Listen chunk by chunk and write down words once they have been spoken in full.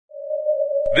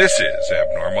This is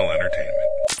Abnormal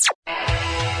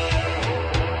Entertainment.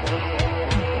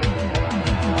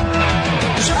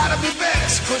 Try to be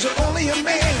best, cause you're only a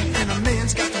man, and a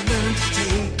man's got to learn to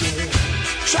take it.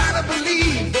 Try to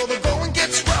believe, though the going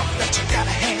gets rough, that you got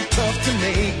a hand tough to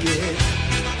make it.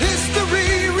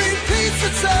 History repeats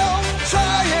itself,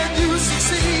 try and you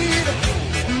succeed.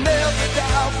 Never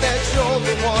doubt that you're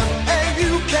the one, and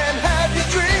you can have your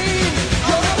dream.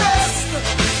 You're the best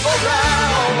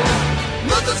around.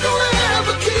 Nothing's gonna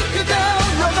ever keep you down.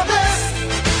 You're the best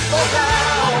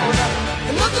around.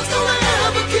 And nothing's gonna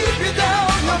ever keep you down.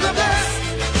 You're the best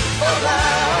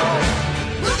around.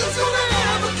 Nothing's gonna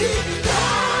ever keep you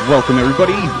down. Welcome,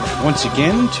 everybody, once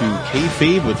again to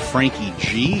Kayfabe with Frankie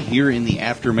G, here in the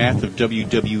aftermath of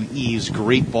WWE's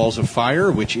Great Balls of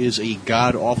Fire, which is a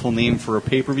god-awful name for a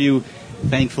pay-per-view.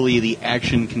 Thankfully, the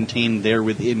action contained there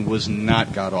within was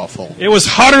not god-awful. It was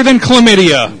hotter than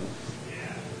chlamydia.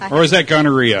 Or is that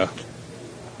gonorrhea?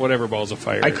 Whatever Balls of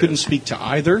Fire. I couldn't speak to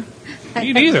either.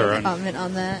 Me neither. I have no comment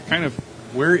on that. Kind of,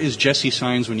 Where is Jesse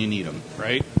Signs when you need him?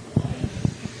 right?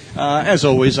 As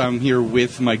always, I'm here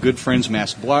with my good friends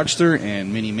Masked Blogster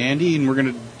and Mini Mandy, and we're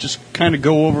going to just kind of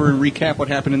go over and recap what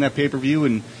happened in that pay-per-view.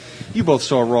 And you both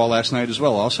saw Raw last night as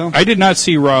well, also. I did not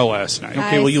see Raw last night.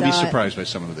 Okay, well, you'll be saw it. surprised by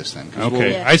some of this then. 'Cause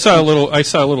Okay, Yeah. I saw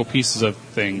little pieces of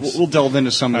things. We'll delve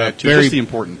into some of that, too. very- Just the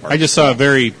important part. I just saw a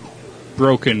very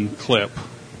broken clip.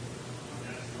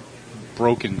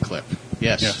 Broken clip.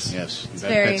 Yes. Yes. It's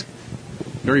That's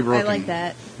very broken. I like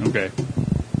that. Okay,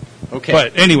 Okay.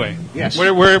 but anyway, Yes.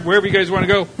 wherever you guys want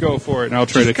to go for it, and I'll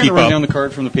try to Just kind keep of run up. down the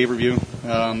card from the pay-per-view.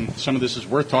 Some of this is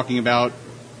worth talking about.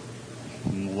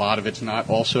 A lot of it's not.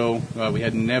 Also, we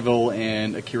had Neville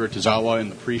and Akira Tozawa in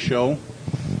the pre-show.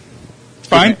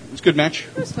 Fine. It's a good match.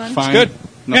 It was fun. Fine. Good.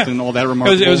 Nothing Yeah. all that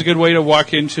remarkable. It was a good way to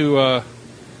walk into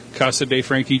Casa de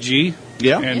Frankie G.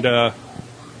 Yeah. And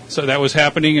so that was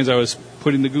happening as I was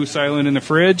putting the Goose Island in the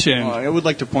fridge. And I would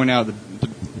like to point out that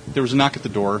there was a knock at the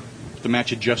door. The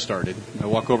match had just started. I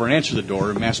walk over and answer the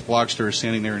door. Masked Blogster is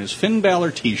standing there in his Finn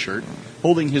Balor T-shirt,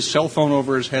 holding his cell phone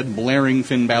over his head, blaring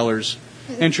Finn Balor's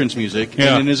entrance music.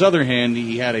 Yeah. And in his other hand,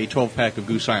 he had a 12-pack of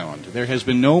Goose Island. There has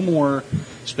been no more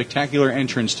spectacular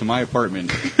entrance to my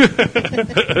apartment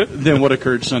than what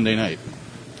occurred Sunday night.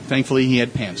 Thankfully, he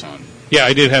had pants on. yeah,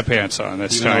 I did have pants on.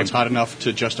 That's Even though fine. it's hot enough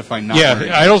to justify not wearing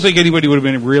Yeah, I don't think anybody would have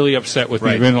been really upset with me.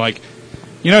 Right. Been like,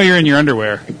 you're in your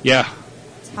underwear. Yeah,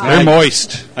 hot. they're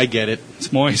moist. I get it.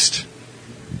 It's moist.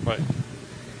 But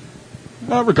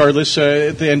Regardless,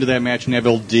 at the end of that match,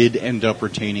 Neville did end up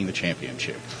retaining the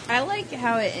championship. I like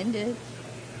how it ended.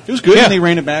 It was good, Yeah. and they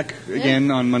ran it back again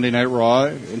on Monday Night Raw.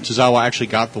 And Tozawa actually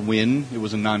got the win. It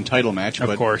was a non-title match. of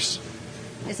but course,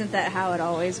 Isn't that how it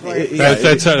always works? Yeah,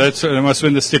 that must have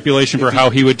been the stipulation for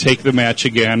how he would take the match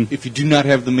again. if you do not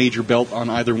have the major belt on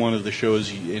either one of the shows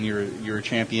and you're a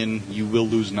champion, you will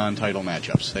lose non-title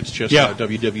matchups. That's just Yeah. how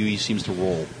WWE seems to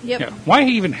roll. Yep. Yeah. Why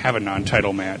even have a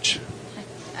non-title match?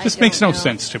 I This don't makes no know.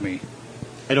 sense to me.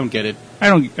 I don't get it. I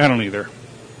don't either.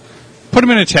 Put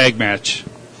him in a tag match.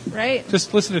 Right?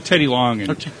 Just listen to Teddy Long. Or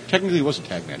And technically, it was a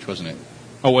tag match, wasn't it?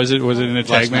 oh, was it in a Last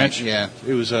tag night, match? Yeah,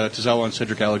 it was Tozawa and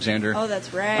Cedric Alexander. Oh,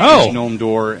 that's right. Oh. There's Noam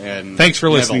Door and Thanks for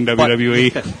listening, Neville.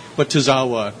 WWE. But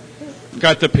Tozawa.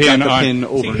 Got the pin Got the on, pin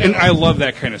over and Neville. I love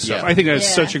that kind of stuff. Yeah. I think that's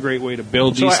Yeah. such a great way to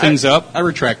build So these things up. I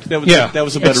retract. That was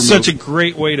a better it's move. such a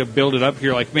great way to build it up.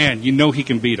 You're like, man, you know he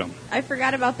can beat him, I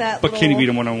forgot about that. but little, can he beat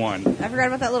him one-on-one? I forgot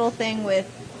about that little thing with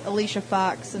Alicia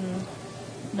Fox and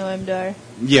Noam Dar.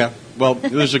 Yeah, well,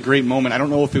 it was a great moment. I don't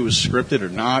know if it was scripted or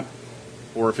not,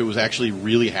 or if it was actually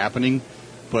really happening,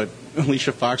 but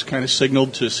Alicia Fox kind of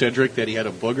signaled to Cedric that he had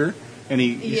a booger, and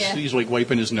he's like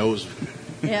wiping his nose.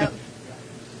 Yep.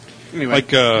 Anyway,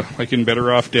 Like in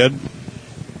Better Off Dead.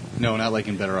 no, not like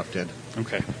in Better Off Dead.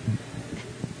 Okay.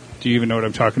 Do you even know what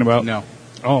I'm talking about? No.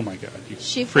 Oh my God, you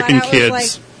She flat freaking out kids!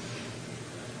 was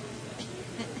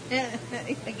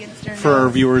against her For our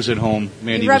nose. viewers at home,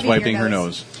 Mandy You're was rubbing wiping your her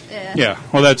nose. Yeah. Yeah,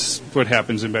 well, that's what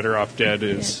happens in Better Off Dead.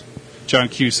 Is John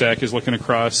Cusack is looking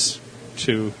across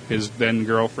to his then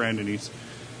girlfriend, and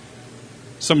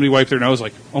somebody wiped their nose.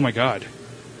 Like, oh my God,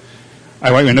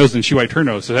 I wiped my nose, and she wiped her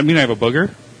nose. Does that mean I have a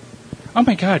booger? Oh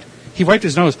my God, he wiped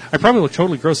his nose. I probably look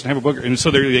totally gross and have a booger. And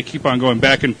so they keep on going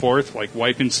back and forth, like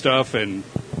wiping stuff. And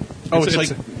Oh, it's like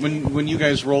when you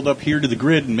guys rolled up here to the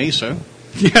grid in Mesa,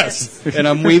 yes, and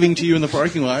I'm waving to you in the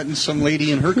parking lot, and some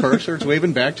lady in her car starts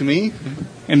waving back to me,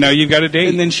 and now you've got a date.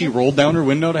 and then she rolled down her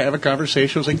window to have a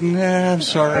conversation. I was like, nah, I'm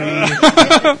sorry.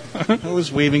 I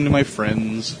was waving to my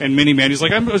friends. And Mini Mandy's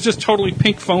like, I was just totally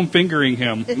pink foam fingering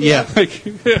him. Yeah. Like,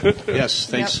 Yes,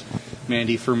 thanks,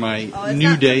 Mandy, for my Oh, it's new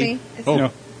not for day. me. It's Oh,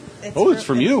 no. It's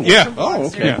from you. Yeah. from Oh, Blockster.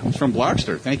 okay. Yeah. It's from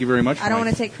Blockster. Thank you very much. I don't want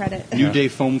to take credit. New Day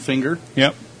foam finger,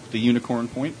 Yep. the unicorn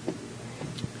point.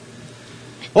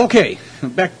 Okay,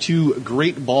 back to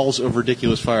Great Balls of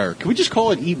Ridiculous Fire. Can we just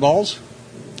call it Eat Balls?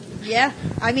 Yeah,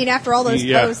 I mean, after all those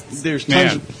Yeah. posts, There's Man,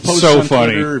 tons of posts so on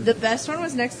funny. Twitter. the best one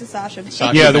was next to Sasha.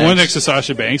 Sasha Yeah, the one Banks. next to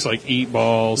Sasha Banks, like eat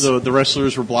balls. The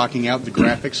wrestlers were blocking out the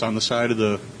graphics on the side of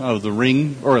the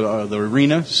ring or the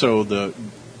arena, so the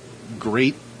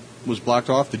great was blocked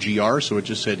off, the GR, so it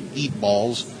just said "Eat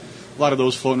Balls." A lot of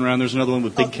those floating around. There's another one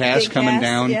with Big Cass coming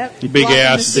down. Yep. Big Blocking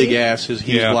ass. the sea, Big ass. He's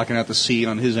Yeah. blocking out the C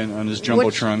on his which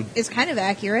jumbotron. is kind of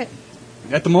accurate.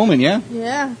 At the moment, yeah,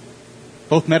 Yeah,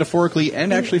 both metaphorically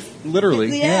and actually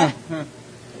literally. Yeah. Huh.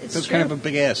 it's That's true. kind of a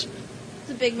big ass.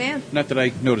 It's a big man. Not that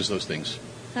I notice those things.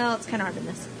 Well, it's kind of hard to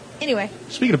miss. Anyway,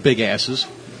 Speaking of big asses,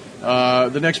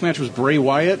 the next match was Bray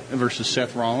Wyatt versus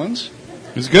Seth Rollins.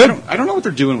 It's good. I don't know what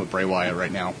they're doing with Bray Wyatt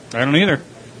right now. I don't either.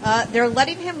 they're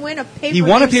letting him win a pay-per-view. He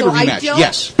won a pay-per-view so match, I don't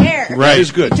yes. care. Right. That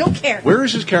is good. I don't care. Where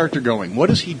is his character going? What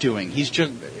is he doing? He's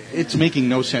just... It's making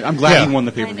no sense. I'm glad Yeah. he won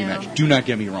the pay-per-view I know. match. Do not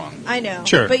get me wrong. I know.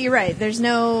 Sure. But you're right. There's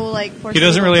no, like... He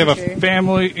doesn't really have a future.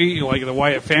 family, like the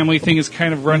Wyatt family thing has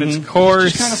kind of run its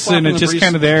course, Just kind of flopping and it's the just breeze.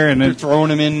 kind of there, and They're then,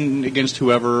 throwing him in against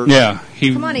whoever. yeah,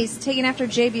 he, Come on, he's taking after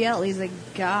JBL. He's like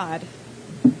God.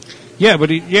 yeah,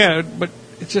 but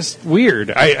it's just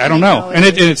weird. I don't I know, know, and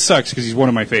it it sucks because he's one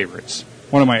of my favorites,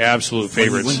 one of my absolute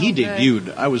favorites. When he Okay.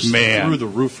 debuted, I was Man. through the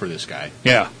roof for this guy.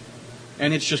 Yeah,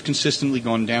 And it's just consistently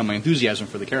gone down. My enthusiasm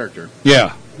for the character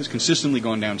yeah, has consistently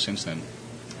gone down since then.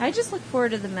 I just look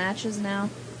forward to the matches now.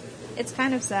 It's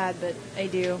kind of sad, but I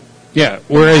do. yeah. The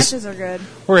Whereas matches are good.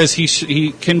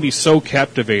 he can be so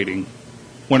captivating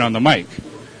when on the mic,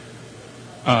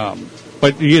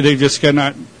 but yeah, they just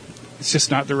cannot. It's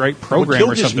just not the right What program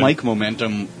killed or his something. mic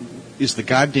momentum is the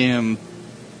goddamn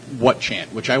what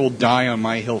chant, which I will die on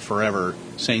my hill forever,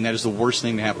 saying that is the worst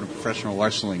thing to happen to professional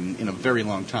wrestling in a very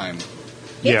long time.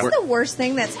 Yeah. It's the worst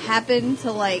thing that's happened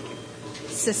to, like,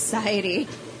 society.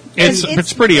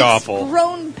 It's pretty awful.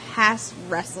 Grown past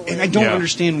wrestling. And I don't Yeah.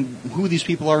 understand who these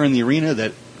people are in the arena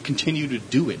that continue to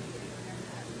do it.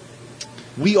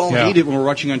 We all Yeah. hate it when we're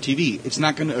watching on TV. It's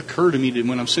not going to occur to me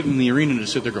when I'm sitting in the arena to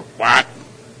sit there and go, what?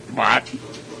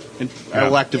 And I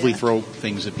will actively Yeah. throw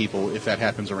things at people if that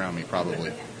happens around me,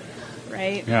 probably.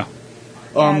 right? Yeah,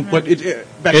 But back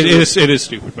it to is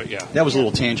stupid, but yeah. that was a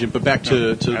little tangent. But back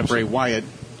to absolutely. Bray Wyatt,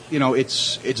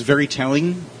 it's very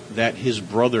telling that his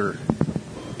brother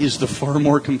is the far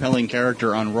more compelling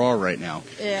character on Raw right now.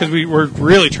 Yeah. Because we're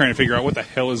really trying to figure out what the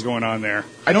hell is going on there.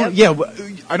 I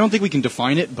don't think we can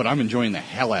define it, but I'm enjoying the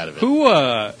hell out of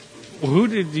it. Who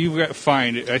did you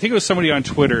find? I think it was somebody on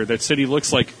Twitter that said he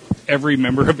looks like every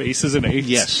member of Aces and Eights.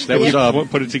 Yes, that was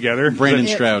what put it together. Brandon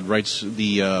Yep. Stroud writes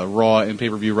the Raw and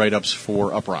pay-per-view write-ups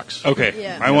for Uprocks. Okay,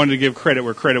 Yeah. I wanted to give credit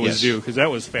where credit was Yes. due because that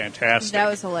was fantastic. That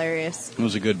was hilarious. It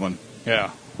was a good one.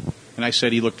 Yeah. And I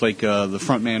said he looked like the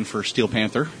front man for Steel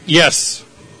Panther. Yes.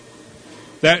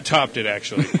 That topped it,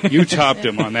 actually. You topped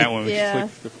him on that one. Yeah.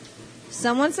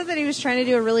 Someone said that he was trying to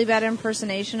do a really bad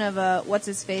impersonation of what's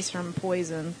his face from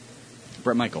Poison,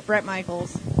 Bret Michael. Bret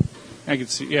Michaels. I could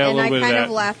see, yeah, a And little I bit kind of of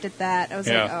that. laughed at that. I was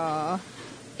Yeah. like, oh,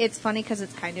 it's funny because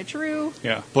it's kind of true.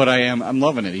 Yeah. But I'm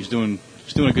loving it. He's doing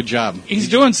a good job. He's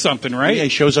doing something, right? Yeah, he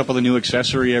shows up with a new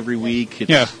accessory every week.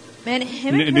 Yeah. Man,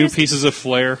 him and New Curtis pieces of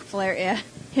flair. Flair, yeah.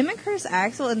 Him and Curtis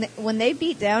Axel, and when they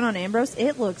beat down on Ambrose,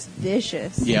 it looks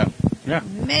vicious. Yeah. Yeah.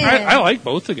 Man. I like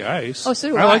both the guys. Oh, so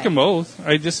do I like I. them both.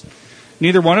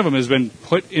 Neither one of them has been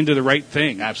put into the right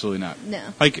thing. Absolutely not. No.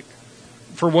 Like,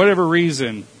 for whatever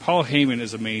reason, Paul Heyman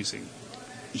is amazing.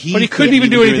 But he couldn't even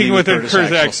do anything with Curtis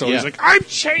Axel. Yeah. He's like, I'm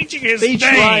changing his They name.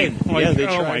 tried. I'm like, Yeah, they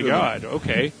oh tried my with God.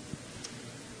 Okay.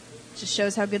 Just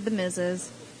shows how good the Miz is.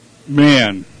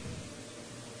 Man.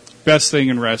 Best thing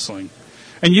in wrestling.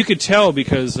 And you could tell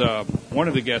because one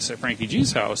of the guests at Frankie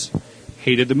G's house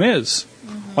hated The Miz.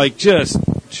 Like, just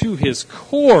to his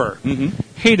core,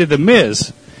 hated The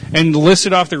Miz. And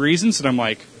listed off the reasons, and I'm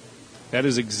like, that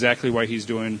is exactly why he's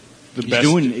doing the He's best.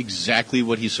 doing exactly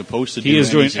what he's supposed to do. He is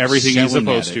and doing he's everything he's excelling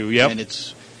supposed at to, it. yep. And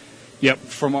it's, Yep.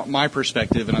 from my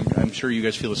perspective, and I'm sure you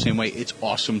guys feel the same way, it's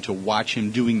awesome to watch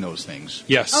him doing those things.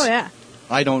 Yes. Oh, yeah.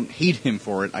 I don't hate him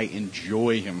for it. I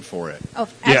enjoy him for it. Oh,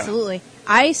 Yeah. absolutely.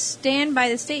 I stand by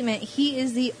the statement, he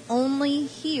is the only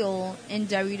heel in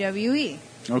WWE.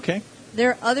 Okay. There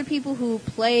are other people who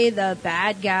play the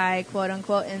bad guy, quote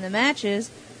unquote, in the matches,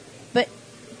 but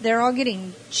they're all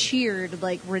getting cheered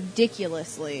like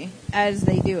ridiculously as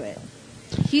they do it.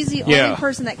 He's the only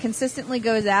person that consistently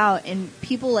goes out and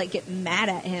people like get mad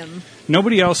at him.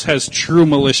 Nobody else has true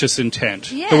malicious intent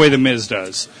the Yeah. way The Miz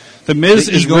does. The Miz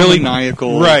The is really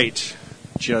egomaniacal. right.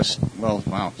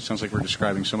 Wow. Sounds like we're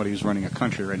describing somebody who's running a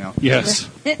country right now. Yes.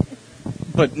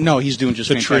 But no, he's doing just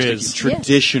The fantastic, Triz.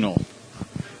 traditional,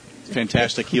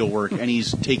 fantastic heel work, and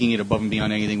he's taking it above and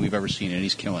beyond anything we've ever seen, and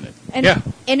he's killing it. And, Yeah.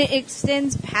 and it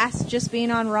extends past just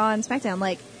being on Raw and SmackDown.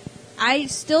 Like, I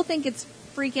still think it's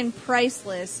freaking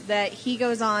priceless that he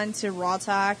goes on to Raw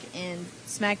Talk and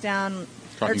SmackDown,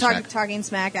 Talking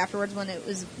Smack afterwards when it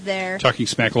was there. Talking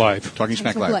Smack Live. Talking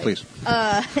Smack Live, please.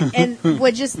 And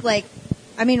would just like,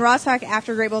 I mean, Raw Talk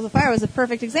after Great Balls of Fire was a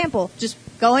perfect example. Just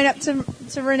going up to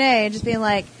Renee and just being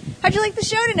like, "How'd you like the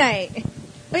show tonight? And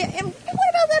what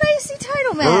about that IC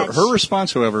title match?" Her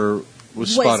response, however,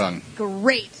 was spot on.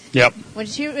 Great. Yep.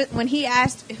 When he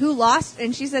asked who lost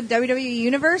and she said WWE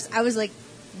Universe, I was like,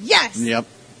 yes. Yep.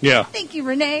 Yeah. Thank you,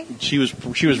 Renee. She was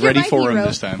You're ready my for him hero.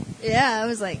 this time. Yeah, I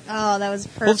was like, oh, that was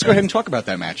perfect. Well, let's go ahead and talk about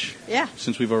that match. Yeah.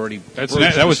 Since we've already That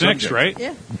broached was the next, subject. right?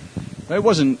 Yeah. It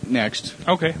wasn't next.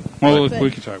 Okay. Well, But- we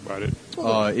can talk about it.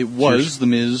 It was The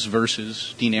Miz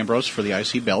versus Dean Ambrose for the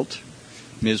IC belt.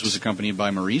 Miz was accompanied by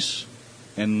Maurice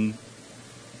and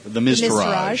the Miz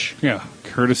Taraj. Yeah.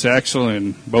 Curtis Axel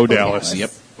and Bo Dallas.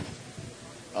 Yep.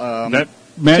 That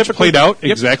match typical- played out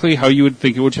yep. exactly how you would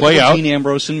think it would play Typical out. Dean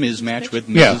Ambrose and Miz match with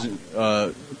Yeah.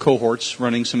 Miz's cohorts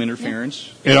running some interference.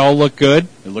 It all looked good.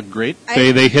 It looked great.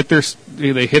 They hit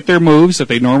their moves that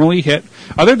they normally hit.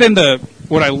 Other than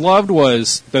what I loved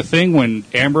was the thing when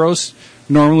Ambrose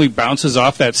normally bounces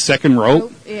off that second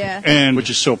rope, Yeah. and Which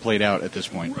is so played out at this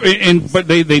point. but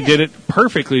they did it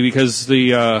perfectly because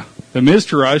the Miz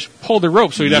Taraj pulled the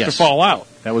rope, so he'd have to Yes. fall out.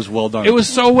 That was well done. It was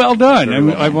so well done. Very I'm,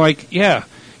 well I'm done. like, yeah,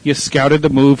 you scouted the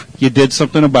move, you did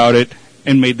something about it,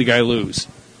 and made the guy lose.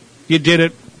 You did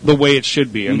it the way it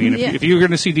should be. I mean, Yeah. if you're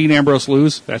going to see Dean Ambrose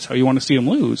lose, that's how you want to see him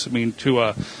lose. I mean, to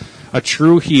a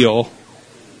true heel,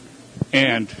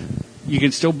 and you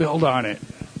can still build on it.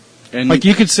 And Like,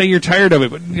 you could say you're tired of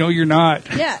it, but no, you're not.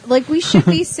 Yeah, like we should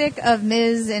be sick of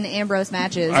Miz and Ambrose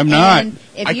matches. I'm not. And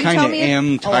if I you kind tell of me am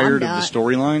I'm tired of not. the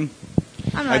storyline.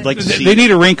 I'm not. I'd like to see. They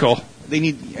need a wrinkle. They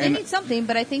need. They And need something,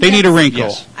 but I think They need a that's- wrinkle.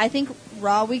 Yes. I think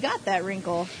Raw, we got that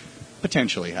wrinkle.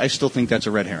 Potentially, I still think that's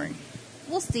a red herring.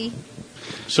 We'll see.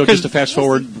 So just to fast We'll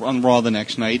forward on Raw the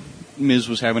next night, Miz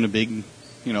was having a big,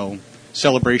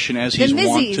 celebration as he's The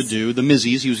wont Mizzies. to do. The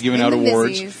Mizzies, he was giving out And the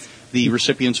awards. Mizzies. The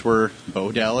recipients were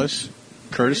Bo Dallas,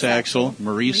 Curtis Axel,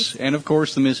 Maurice, and of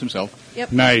course the Miz himself,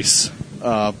 Yep. Nice.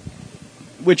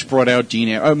 which brought out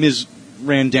Miz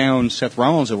ran down Seth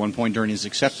Rollins at one point during his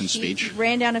acceptance She speech.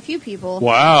 ran down a few people.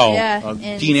 Wow. Yeah.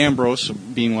 and Dean Ambrose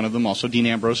being one of them. Also, Dean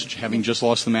Ambrose, having just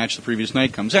lost the match the previous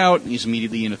night, comes out. He's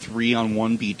immediately in a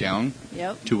 3-on-1 beatdown,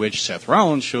 Yep. to which Seth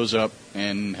Rollins shows up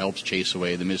and helps chase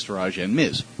away the Miz Taraj and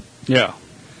Miz. Yeah.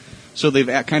 So they've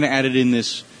kind of added in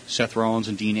this Seth Rollins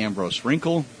and Dean Ambrose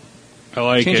wrinkle. I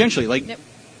like it. Tangentially, Yep.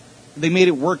 they made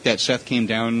it work that Seth came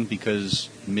down because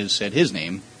Miz said his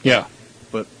name. Yeah.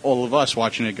 But all of us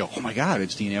watching it go, oh my God,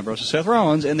 it's Dean Ambrose and Seth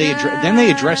Rollins, and then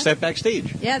they addressed that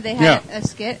backstage. Yeah, they had a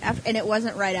skit, after, and it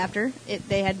wasn't right after.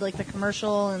 They had like the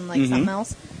commercial and like something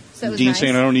else. So it was Dean nice.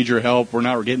 saying, I don't need your help.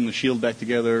 We're getting the Shield back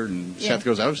together. And Yeah. Seth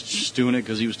goes, I was just doing it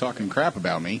because he was talking crap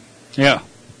about me. Yeah.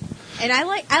 And I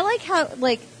like how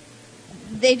like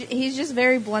he's just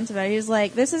very blunt about it. He's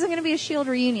like, this isn't going to be a Shield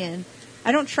reunion.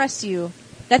 I don't trust you.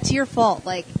 That's your fault.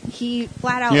 Like he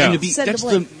flat out Yeah. And to be, said that's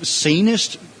the the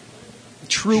sanest,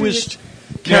 truest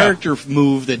character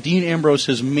move that Dean Ambrose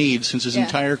has made since his Yeah.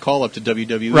 entire call up to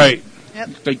WWE. Right. Yep.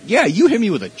 Like, yeah, you hit me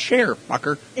with a chair,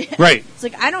 fucker. Right. It's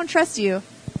like I don't trust you,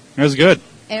 That was good.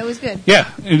 and it was good. Yeah.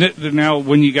 And now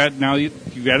when you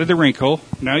added the wrinkle,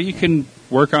 now you can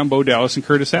work on Bo Dallas and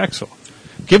Curtis Axel.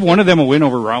 Give one of them a win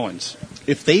over Rollins.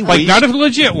 If they Like, waste- not a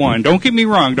legit one. Don't get me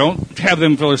wrong. Don't have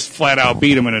them just flat out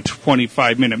beat them in a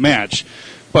 25-minute match.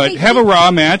 But Hey, have a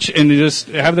Raw match and just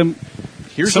have them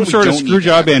here's some what we sort of don't need screw to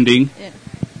job happen. ending.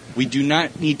 We do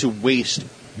not need to waste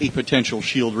a potential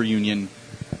Shield reunion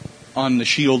on the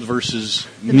Shield versus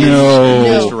Miz No. and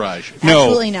Miz No. Taraj. No,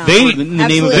 Absolutely not. they- In the name of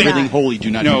Absolutely everything not. holy,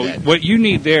 do not No, do that. what you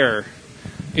need there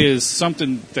is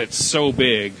something that's so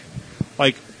big.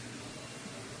 Like,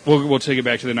 we'll take it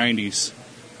back to the 90s.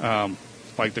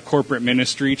 Like the corporate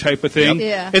ministry type of thing. Yep.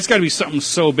 Yeah. It's got to be something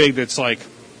so big that's like,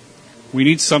 we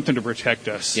need something to protect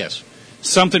us. Yes.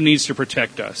 Something needs to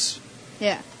protect us.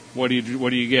 Yeah, What do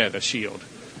you get? A shield.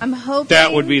 I'm hoping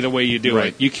That would be the way you do Right.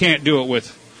 it. You can't do it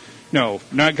with,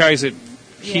 not guys that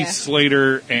Yeah. Heath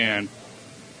Slater and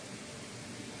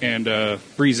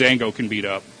Breezango can beat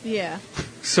up. Yeah,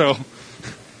 So,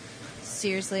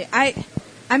 seriously, I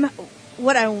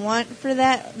What I want for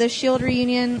the Shield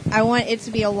reunion, I want it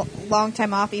to be a long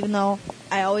time off, even though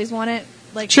I always want it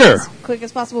as quick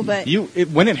as possible. But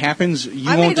when it happens,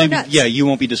 you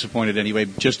won't be disappointed anyway,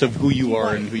 just of who you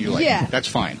are and who you like. Yeah. That's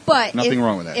fine. But nothing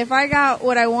wrong with that. If I got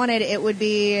what I wanted, it would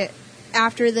be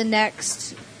after the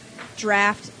next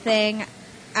draft thing.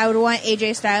 I would want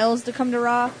AJ Styles to come to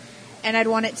Raw, and I'd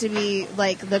want it to be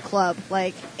like the club,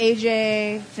 like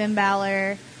AJ, Finn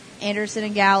Balor, Anderson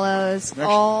and Gallows,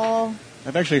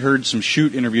 I've actually heard some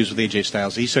shoot interviews with AJ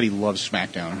Styles. He said he loves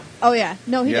SmackDown. Oh yeah,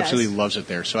 no, he does. Absolutely loves it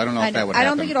there. So I don't know if that would happen. I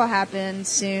don't think it'll happen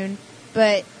soon,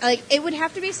 but it would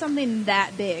have to be something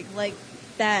that big,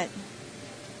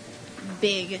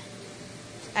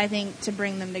 I think, to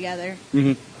bring them together.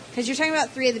 Mm-hmm. Because you're talking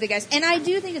about 3 of the big guys. And I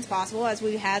do think it's possible, as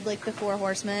we had, the 4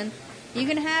 horsemen. You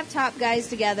can have top guys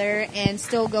together and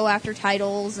still go after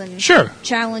titles and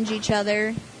challenge each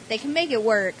other. They can make it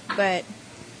work, but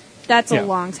that's a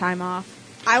long time off.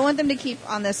 I want them to keep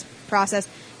on this process.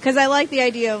 Because I like the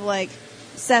idea of,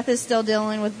 Seth is still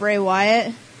dealing with Bray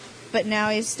Wyatt, but now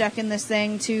he's stuck in this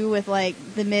thing, too, with,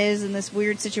 The Miz and this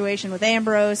weird situation with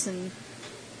Ambrose, and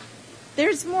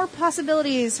there's more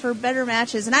possibilities for better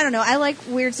matches. And I don't know, I like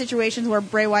weird situations where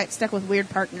Bray Wyatt's stuck with weird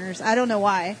partners. I don't know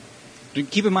why.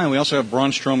 Keep in mind, we also have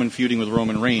Braun Strowman feuding with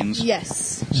Roman Reigns.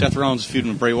 Yes. Seth Rollins is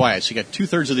feuding with Bray Wyatt. So you got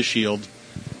 2/3 of the Shield,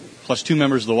 plus 2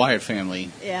 members of the Wyatt family.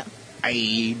 Yeah.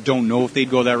 I don't know if they'd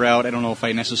go that route. I don't know if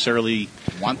I necessarily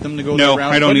want them to go that route. No,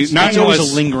 I don't. It's always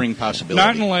a lingering possibility.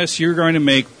 Not unless you're going to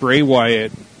make Bray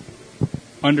Wyatt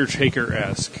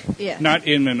Undertaker-esque. Yeah. Not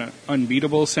in an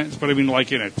unbeatable sense, but I mean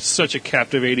in such a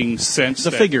captivating sense.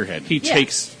 The figurehead. He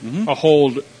takes a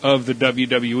hold of the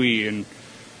WWE and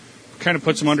kind of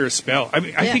puts him under a spell. I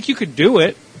mean, I think you could do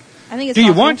it. I think it's Do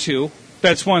possible. you want to?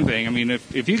 That's one thing. I mean,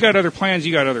 if you got other plans,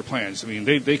 you got other plans. I mean,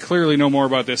 they clearly know more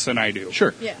about this than I do.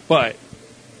 Sure. Yeah. But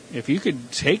if you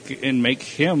could take and make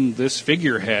him this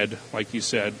figurehead, like you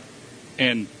said,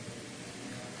 and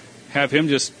have him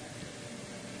just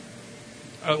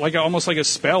almost like a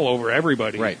spell over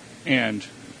everybody. Right. And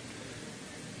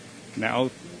now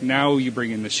you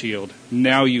bring in the Shield.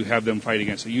 Now you have them fight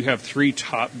against it. You have 3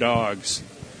 top dogs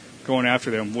going after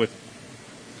them with,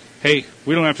 hey,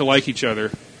 we don't have to like each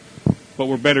other, but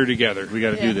we're better together. We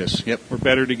got to do this. Yep. We're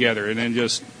better together. And then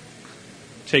just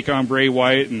take on Bray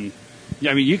Wyatt. And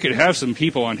I mean, you could have some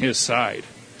people on his side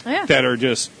that are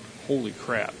just, holy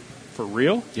crap, for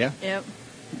real? Yeah. Yep.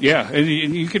 Yeah, and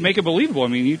you could make it believable. I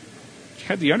mean, you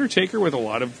had The Undertaker with a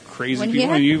lot of crazy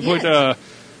people. And you put,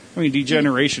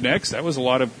 D-Generation X, that was a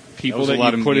lot of people that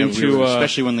you put into...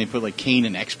 especially when they put, Kane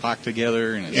and X-Pac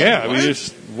together. And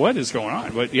just, what is going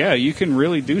on? But, yeah, you can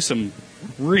really do some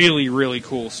really, really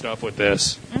cool stuff with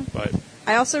this. But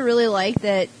I also really like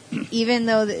that even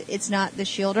though it's not the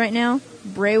Shield right now,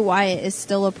 Bray Wyatt is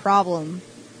still a problem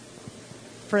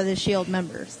for the Shield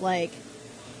members.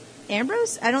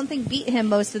 Ambrose, I don't think, beat him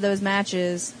most of those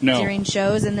matches during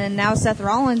shows, and then now Seth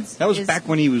Rollins. That was back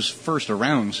when he was first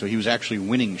around, so he was actually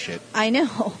winning shit. I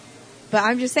know, but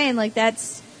I'm just saying,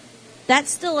 that's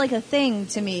still a thing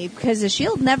to me because the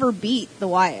Shield never beat the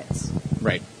Wyatts.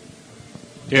 Right.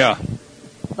 Yeah.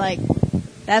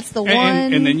 That's the one.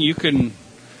 And then you can.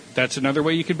 That's another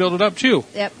way you could build it up too.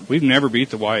 Yep. We've never beat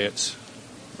the Wyatts,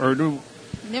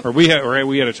 or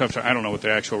we had a tough time. I don't know what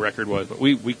the actual record was, but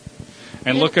we.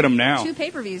 And look at him now. 2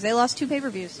 pay-per-views. They lost 2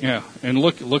 pay-per-views. Yeah, and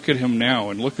look at him now,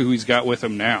 and look who he's got with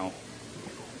him now.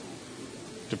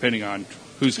 Depending on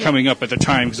who's coming up at the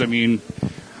time, because I mean,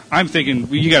 I'm thinking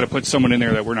you got to put someone in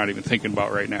there that we're not even thinking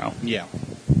about right now. Yeah.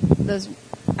 Those,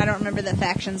 I don't remember the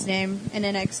faction's name in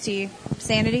NXT.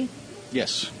 Sanity.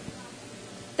 Yes.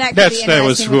 That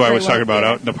was who I was talking about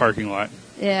out in the parking lot.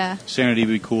 Yeah. Sanity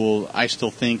would be cool. I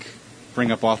still think. Bring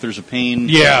up Authors of Pain.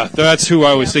 Yeah, that's who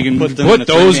I was thinking. Put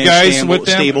those guys with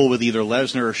them. Stable with either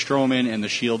Lesnar or Strowman, and the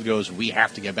Shield goes, we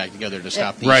have to get back together to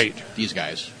stop these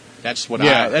guys. That's what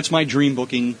that's my dream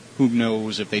booking. Who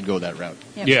knows if they'd go that route.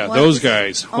 Yep. Yeah, those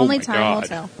guys. Only my time God. will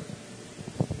tell.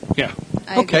 Yeah.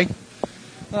 Okay.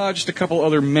 Just a couple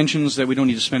other mentions that we don't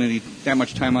need to spend that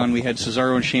much time on. We had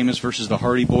Cesaro and Sheamus versus the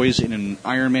Hardy Boys in an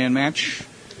Iron Man match.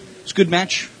 It's a good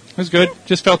match. It was good.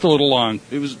 Just felt a little long.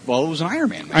 It was an Iron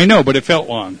Man match. I know, but it felt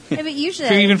long. Yeah, but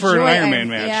usually even for an Iron Man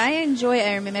match. Yeah, I enjoy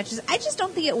Iron Man matches. I just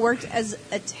don't think it worked as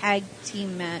a tag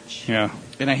team match. Yeah.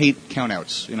 And I hate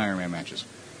countouts in Iron Man matches.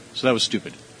 So that was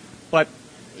stupid. But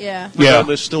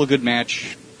regardless, still a good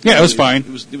match. Yeah, it was fine. It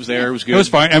was there. It was good. It was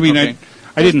fine. I mean, I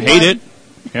didn't hate it.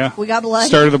 Yeah. We got blood.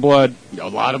 Start of the blood. A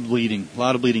lot of bleeding. A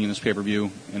lot of bleeding in this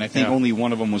pay-per-view. And I think only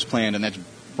one of them was planned, and that's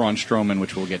Braun Strowman,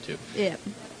 which we'll get to. Yeah.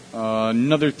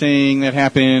 Another thing that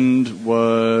happened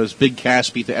was Big Cass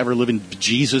beat the ever-living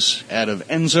Jesus out of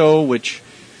Enzo, which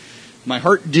my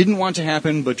heart didn't want to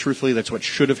happen, but truthfully, that's what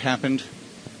should have happened.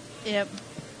 Yep.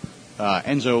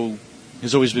 Enzo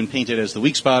has always been painted as the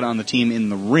weak spot on the team in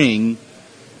the ring.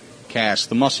 Cass,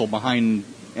 the muscle behind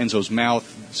Enzo's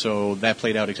mouth, so that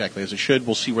played out exactly as it should.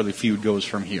 We'll see where the feud goes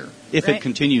from here. If it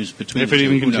continues between the two. If it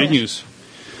even continues.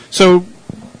 So,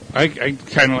 I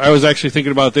was actually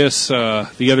thinking about this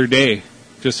the other day,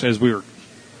 just as we were,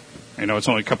 I know it's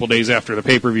only a couple days after the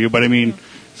pay-per-view, but I mean,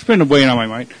 it's been weighing on my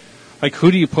mind. Like,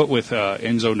 who do you put with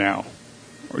Enzo now?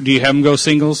 Or do you have him go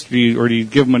singles? Or do you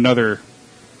give him another,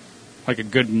 like a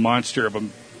good monster of a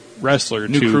wrestler?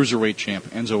 New cruiserweight champ,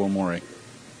 Enzo Amore.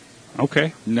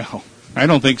 Okay. No. I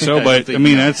don't think so, but I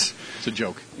mean, it's a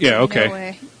joke. Yeah, okay. No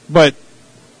way. But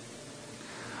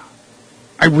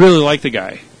I really like the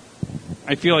guy.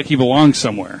 I feel like he belongs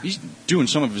somewhere. He's doing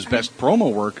some of his best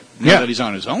promo work now that he's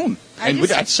on his own. And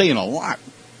that's saying a lot.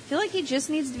 I feel like he just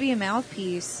needs to be a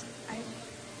mouthpiece.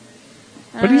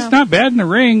 But he's not bad in the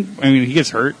ring. I mean, he gets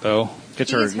hurt, though.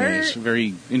 Gets hurt. Yeah, he's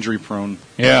very injury-prone.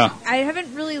 Yeah. I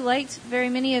haven't really liked very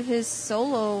many of his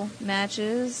solo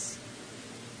matches.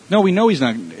 No, we know he's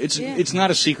not. It's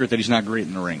not a secret that he's not great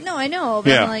in the ring. No, I know,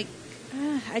 but I'm like,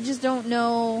 I just don't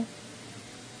know.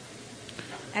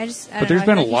 But there's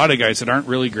been a lot of guys that aren't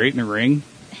really great in the ring.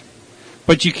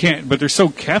 But you can't. But they're so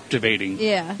captivating.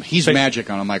 Yeah. He's magic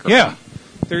on a microphone. Yeah.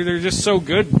 They're just so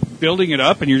good building it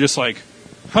up, and you're just like,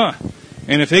 huh.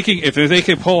 And if they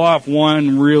can pull off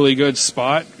one really good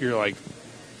spot, you're like,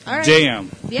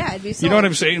 damn. Yeah, it'd be sold. You know what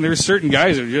I'm saying? There's certain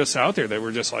guys that are just out there that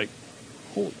were just like,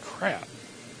 holy crap.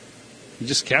 You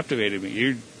just captivated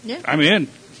me. I'm in.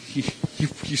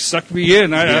 You sucked me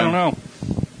in. I don't know.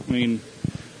 I mean,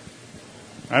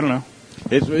 I don't know.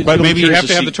 But maybe you have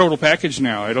to have the total package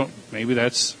now. Maybe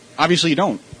that's... Obviously you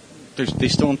don't. They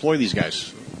still employ these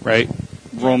guys. Right.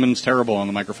 Roman's terrible on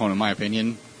the microphone, in my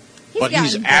opinion.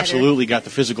 He's better. Absolutely got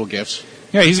the physical gifts.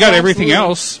 Yeah, he's got everything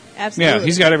else. Absolutely. Yeah,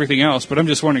 he's got everything else. But I'm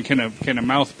just wondering, can a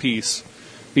mouthpiece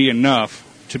be enough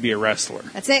to be a wrestler?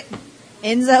 That's it.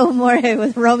 Enzo Amore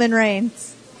with Roman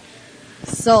Reigns.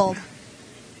 Sold.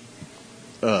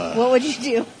 What would you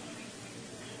do?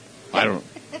 I don't...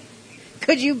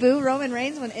 Could you boo Roman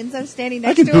Reigns when Enzo's standing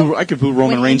next to him? I could boo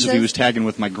Roman Reigns if he was tagging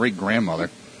with my great-grandmother.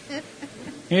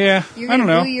 Yeah, You're I don't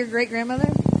know. Boo your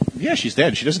great-grandmother? Yeah, she's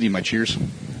dead. She doesn't need my cheers.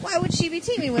 Why would she be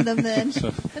teaming with him then?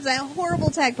 That's a horrible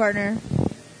tag partner.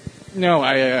 No,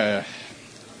 you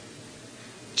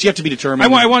have to be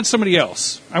determined. I want somebody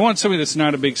else. I want somebody that's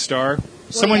not a big star.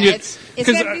 It's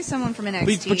got to be someone from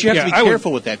NXT. But you have to be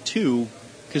careful with that, too,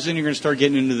 because then you're going to start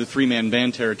getting into the three-man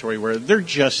band territory where they're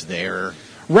just there.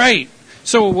 Right.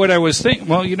 So what I was thinking,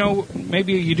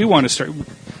 maybe you do want to start.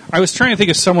 I was trying to think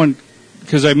of someone,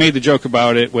 because I made the joke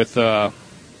about it with the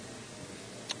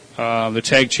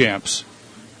tag champs,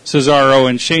 Cesaro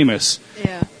and Sheamus.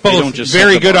 Yeah. Both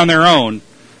very good on their own,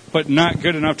 but not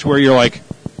good enough to where you're like,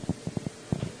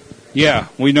 yeah,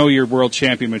 we know you're world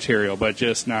champion material, but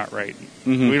just not right.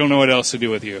 Mm-hmm. We don't know what else to do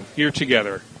with you. You're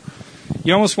together.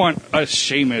 You almost want a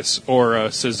Sheamus or a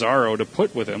Cesaro to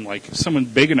put with him, like someone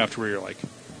big enough to where you're like,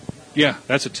 yeah,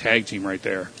 that's a tag team right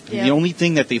there. Yep. The only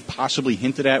thing that they've possibly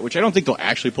hinted at, which I don't think they'll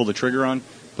actually pull the trigger on,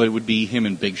 but it would be him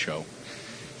and Big Show.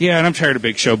 Yeah, and I'm tired of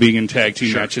Big Show being in tag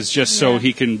team matches just so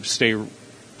he can stay...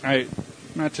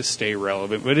 not to stay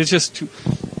relevant, but it's just...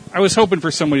 I was hoping for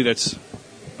somebody that's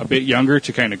a bit younger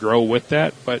to kind of grow with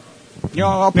that, but...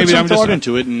 I'll put some thought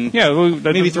into it and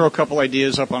maybe throw a couple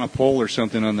ideas up on a poll or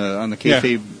something on the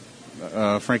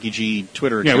Kayfabe Frankie G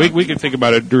Twitter account. Yeah, we can think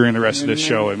about it during the rest of this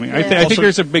show. I mean, I think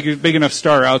there's a big enough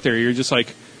star out there. You're just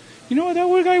like, you know what,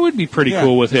 that guy would be pretty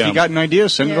cool with him. If you got an idea,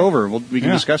 send it over. We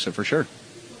can discuss it for sure.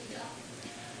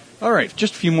 All right,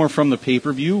 just a few more from the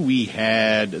pay-per-view. We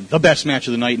had the best match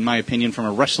of the night, in my opinion, from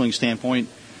a wrestling standpoint,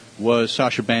 was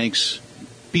Sasha Banks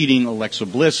beating Alexa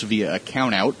Bliss via a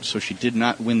count-out, so she did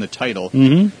not win the title.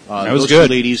 Mm-hmm. That was those good.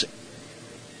 Two ladies,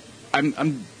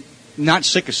 I'm not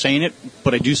sick of saying it,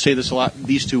 but I do say this a lot.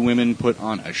 These two women put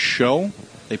on a show.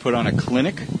 They put on a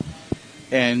clinic.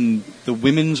 And the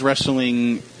women's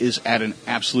wrestling is at an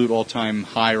absolute all-time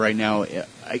high right now.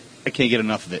 I can't get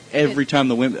enough of it. Every time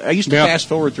the women... I used to fast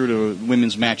forward through the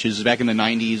women's matches back in the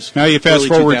 90s. Now you fast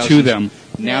forward 2000s. To them.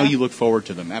 Now you look forward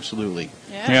to them, absolutely.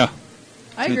 Yeah.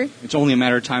 I agree. It's only a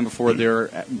matter of time before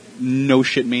they're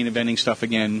no-shit main eventing stuff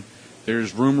again.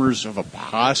 There's rumors of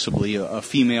possibly a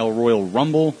female Royal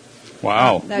Rumble.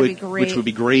 Wow. That'd be great. Which would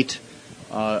be great.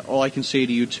 All I can say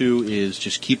to you, two, is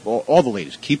just keep... All the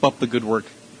ladies, keep up the good work.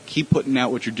 Keep putting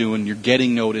out what you're doing. You're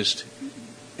getting noticed.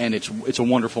 And it's a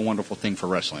wonderful, wonderful thing for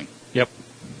wrestling. Yep.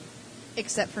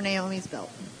 except for Naomi's belt.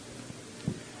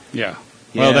 Yeah.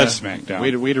 Well, that's SmackDown.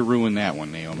 Way to ruin that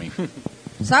one, Naomi.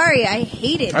 Sorry, I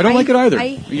hate it. I don't like it either.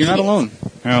 You're not alone.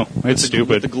 No, it's stupid.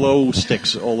 With the glow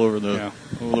sticks all over the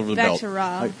Back belt. to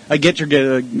Raw. I get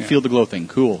your feel the glow thing.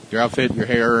 Cool. Your outfit, your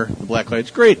hair, the black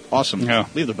lights. Great. Awesome. Yeah.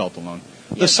 Leave the belt alone.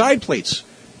 Yeah. The side plates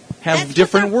have That's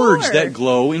different what they're words for. that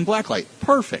glow in black light.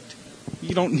 Perfect.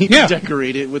 You don't need to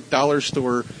decorate it with dollar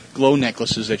store glow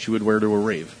necklaces that you would wear to a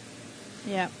rave.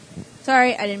 Yeah.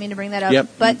 Sorry, I didn't mean to bring that up. Yep.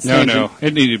 But No.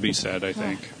 It needed to be said, I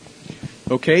think.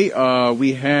 Okay,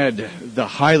 we had the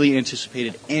highly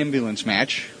anticipated ambulance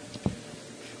match.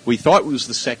 We thought it was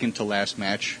the second to last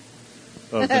match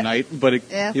of the night, but it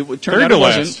turned Third out to it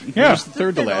last. wasn't. Yeah. It was the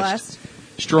third to last.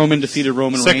 Strowman defeated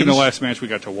Roman Second Reigns. to last match we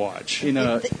got to watch. In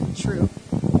a, True.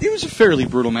 it was a fairly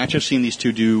brutal match. I've seen these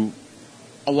two do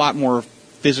a lot more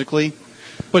physically.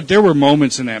 But there were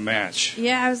moments in that match.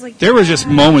 Yeah, I was like... There was just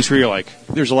moments where you're like...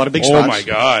 There's a lot of big oh, spots. my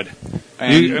God.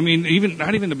 And I mean,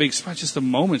 not even the big spots, just the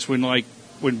moments when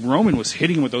Roman was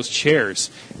hitting him with those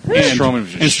chairs. And Strowman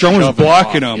was just Strowman was shoving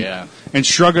blocking off, him and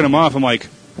shrugging him off. I'm like,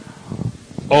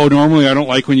 oh, normally I don't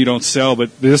like when you don't sell,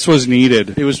 but this was needed.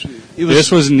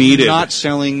 This was needed. Not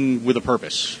selling with a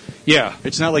purpose. Yeah.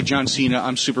 It's not like John Cena,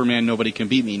 I'm Superman, nobody can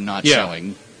beat me, not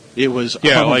selling. It was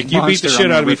yeah, I'm a like you beat monster, the I'm shit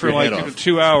gonna out of me rip for your head like off.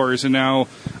 2 hours, and now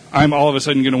I'm all of a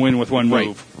sudden going to win with one Right.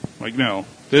 move. Like, no.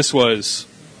 This was...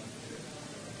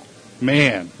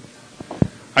 Man.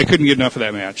 I couldn't get enough of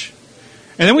that match.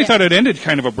 And then we thought it ended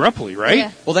kind of abruptly, right?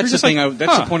 Yeah. Well, that's We're the just thing. like,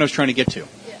 That's the point I was trying to get to.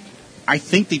 Yeah. I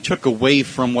think they took away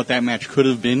from what that match could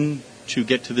have been to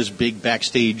get to this big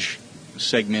backstage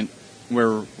segment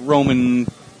where Roman,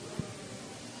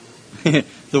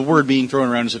 the word being thrown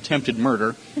around is attempted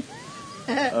murder.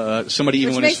 Somebody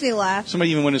even Which makes me laugh.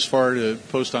 Somebody even went as far to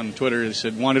post on Twitter and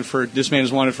said, "This man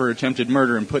is wanted for attempted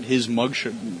murder," and put his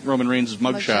Roman Reigns'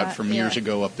 mugshot from years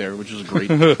ago up there, which was great.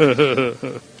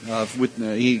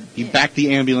 He backed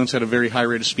the ambulance at a very high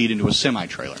rate of speed into a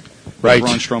semi-trailer. Right. With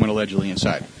Braun Strowman allegedly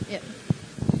inside. Yep.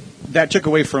 That took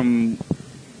away from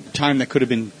time that could have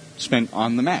been spent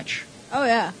on the match. Oh,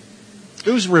 yeah.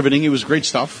 It was riveting. It was great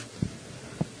stuff.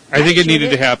 I think it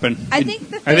needed to happen. I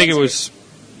think it was...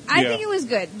 I think it was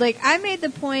good. Like, I made the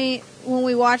point when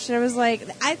we watched it, I was like,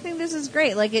 I think this is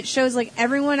great. Like, it shows, like,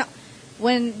 everyone,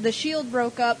 when the Shield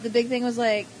broke up, the big thing was,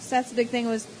 like, Seth's big thing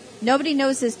was, nobody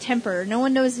knows his temper. No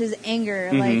one knows his anger.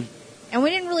 Mm-hmm. Like, and we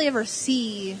didn't really ever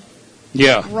see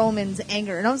Roman's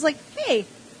anger. And I was like, hey,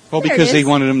 well, there because it they is.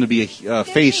 wanted him to be a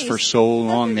face for so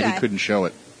long Other that he guy. couldn't show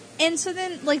it. And so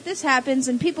then, like, this happens,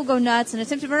 and people go nuts, and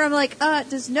attempted murder. I'm like,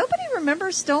 does nobody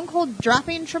remember Stone Cold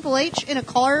dropping Triple H in a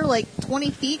car, like,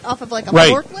 20 feet off of, like, a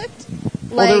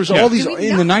forklift? Well, there was all these, do we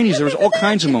in the not 90s, there was all remember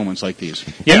kinds that? of moments like these.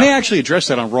 Yeah. And they actually addressed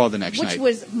that on Raw the next Which night.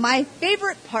 was my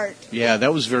favorite part. Yeah,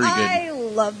 that was very good. I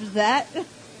loved that.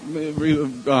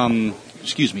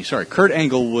 Excuse me, sorry. Kurt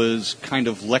Angle was kind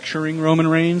of lecturing Roman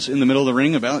Reigns in the middle of the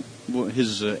ring about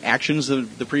his actions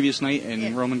the previous night,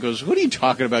 and Roman goes, "What are you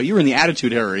talking about? You were in the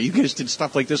Attitude Era. You guys did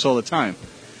stuff like this all the time."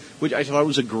 Which I thought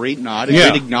was a great nod, a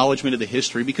great acknowledgement of the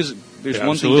history, because there's one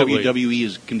absolutely. thing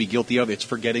WWE can be guilty of, it's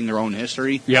forgetting their own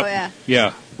history Yep. Oh, yeah.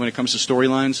 Yeah. when it comes to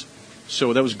storylines.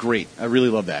 So that was great. I really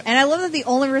love that. And I love that the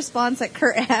only response that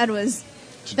Kurt had was,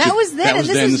 that was then, and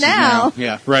this is now.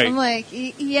 Yeah. Right. I'm like,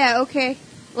 yeah, okay.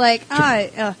 Like,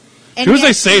 and Do as yet-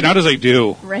 I say, not as I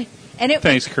do. Right. And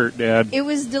Thanks, Kurt, Dad. it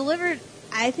was delivered,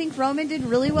 I think Roman did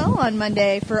really well on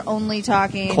Monday for only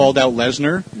talking. Called out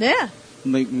Lesnar. Yeah.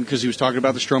 Because he was talking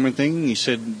about the Strowman thing, he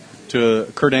said to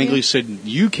Kurt Angle, he said,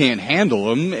 "You can't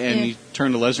handle him," and he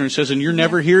turned to Lesnar and says, "And you're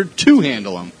never here to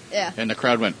handle him." Yeah. And the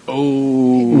crowd went,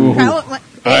 "Oh!"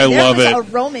 I love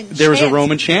it. There was a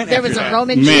Roman chant. There after was a that.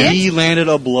 Roman Man, chant. he landed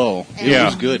a blow. And It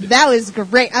was good. That was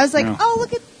great. I was like, Yeah. oh,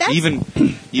 look at that.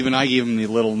 Even I gave him the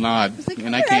little nod, was like,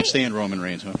 and I all can't right. stand Roman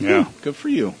Reigns. Huh? Yeah. Good for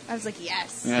you. I was like,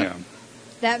 yes. Yeah.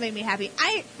 That made me happy.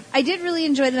 I did really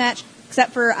enjoy the match,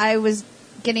 except for I was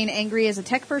getting angry as a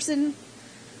tech person.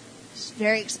 It's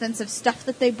very expensive stuff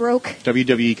that they broke.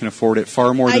 WWE can afford it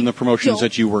far more than I the promotions don't-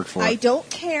 that you work for. I don't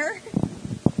care.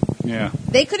 Yeah.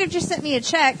 They could have just sent me a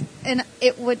check, and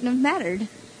it wouldn't have mattered.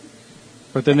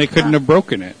 But then they couldn't have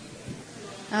broken it.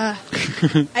 I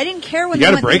didn't care when You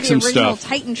they gotta went break through the some original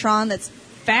stuff. Titantron that's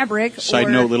fabric. Side or,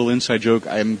 note, little inside joke.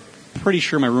 I'm pretty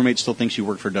sure my roommate still thinks you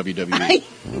work for WWE.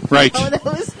 Right. Oh, that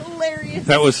was hilarious.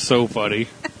 That was so funny.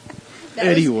 That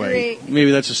was Anyway, great.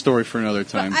 maybe that's a story for another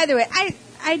But time. either way,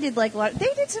 I did like a lot. They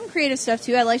did some creative stuff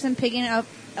too. I liked them picking up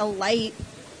a light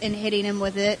and hitting him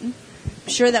with it. I'm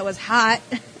sure that was hot.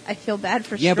 I feel bad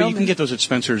for Yeah, Strowman. but you can get those at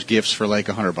Spencer's Gifts for like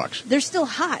 $100. They're still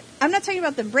hot. I'm not talking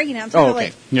about them breaking out. I'm talking okay.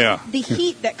 about Yeah. the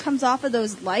heat that comes off of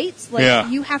those lights. Like Yeah.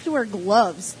 you have to wear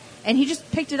gloves. And he just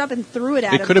picked it up and threw it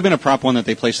at him. It could have been a prop one that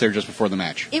they placed there just before the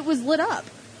match. It was lit up.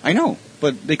 I know,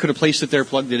 but they could have placed it there,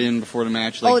 plugged it in before the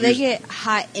match. Like, They get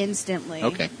hot instantly.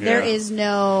 Okay. There Yeah. is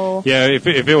no... Yeah, if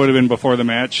it would have been before the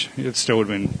match, it still would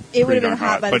have been. It would have pretty been darn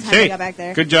hot by the But time hey, I got back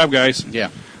there. Good job, guys. Yeah.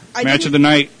 Match of the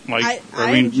night. I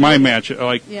mean, my enjoyed it. match.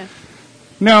 Yeah.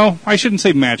 No, I shouldn't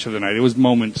say match of the night. It was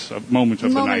moment of the Moment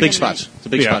night. Big of spots. The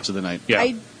big Yeah. spots of the night. Yeah.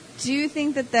 I do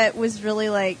think that was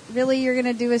really really you're going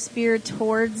to do a spear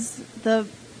towards the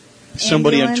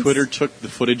Somebody ambulance? on Twitter took the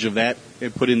footage of that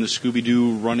and put in the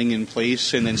Scooby-Doo running in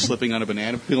place and then slipping on a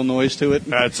banana peel noise to it.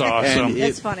 That's awesome. And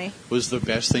That's it funny. was the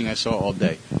best thing I saw all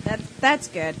day. That's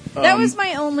good. That was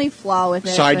my only flaw with it.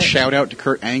 Side but- shout out to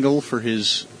Kurt Angle for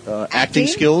his acting Acting?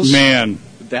 skills. Man,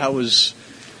 That was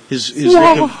his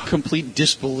look of complete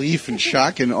disbelief and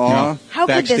shock and awe How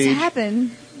could backstage this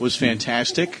happen? was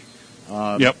fantastic.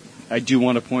 yep. I do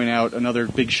want to point out another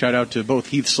big shout out to both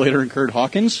Heath Slater and Kurt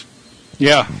Hawkins.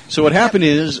 Yeah. So what happened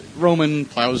is Roman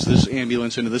plows this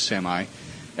ambulance into the semi.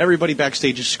 Everybody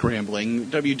backstage is scrambling.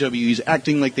 WWE's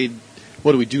acting like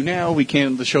what do we do now? We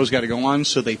can't. The show's got to go on.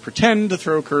 So they pretend to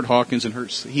throw Kurt Hawkins and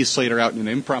Heath Slater out in an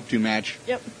impromptu match.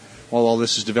 Yep. While all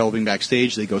this is developing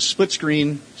backstage, they go split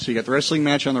screen. So you got the wrestling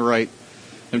match on the right,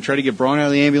 and try to get Braun out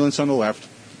of the ambulance on the left.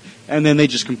 And then they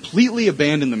just completely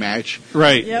abandon the match.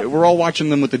 Right. Yep. We're all watching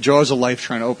them with the jaws of life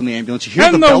trying to open the ambulance. You hear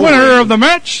And the bell winner ring. of the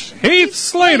match, Heath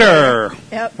Slater.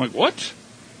 Yep. Like, what?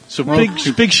 So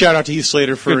big shout out to Heath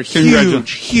Slater for a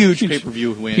huge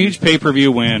pay-per-view win. Huge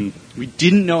pay-per-view win. We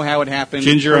didn't know how it happened.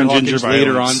 Ginger Kurt on Hawkins ginger later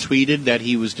on violence. tweeted that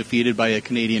he was defeated by a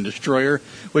Canadian destroyer,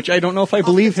 which I don't know if I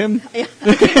believe him, Yeah.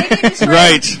 A Canadian destroyer-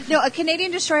 Right. No, a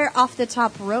Canadian destroyer off the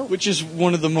top rope. which is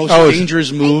one of the most Oh, dangerous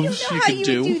I moves don't know you how could you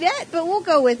do. would do that, but we'll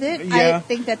go with it. I Yeah.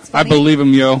 think that's I funny. believe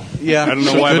him, yo. Yeah, I don't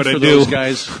know so why, good but I for do. those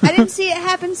guys. I didn't see it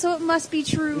happen, so it must be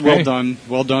true.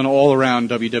 Well done all around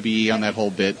WWE on that whole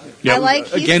bit. Yep. I like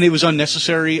Heath- Again, it was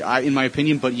unnecessary, in my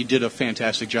opinion, but you did a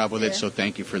fantastic job with it, Yeah. so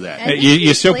thank you for that. And You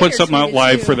Heath still put Slater something out tweeted,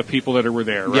 live too. for the people that were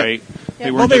there, right? Yeah.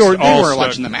 Well, they just were all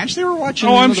watching stuck- the match. They were watching.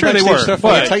 Oh, I'm the sure they backstage were, Stuff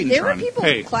but- on the There were Titantron. people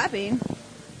Hey. clapping.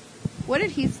 What did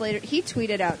Heath Slater? He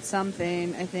tweeted out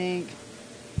something, I think.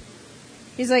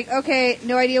 He's like, okay,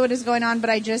 no idea what is going on, but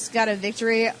I just got a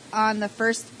victory on the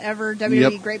first ever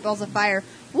WWE Yep. Great Balls of Fire.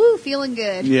 Woo, feeling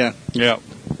good. Yeah, Yeah.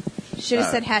 Should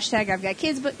have said hashtag I've got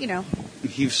kids, but you know.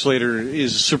 Heath Slater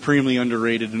is supremely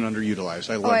underrated and underutilized.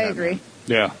 I love I that agree. man.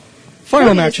 Yeah. Final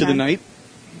Funny match this of the time. night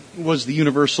was the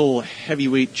Universal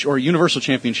Heavyweight or Universal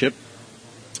Championship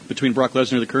between Brock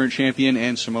Lesnar, the current champion,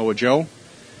 and Samoa Joe.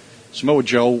 Samoa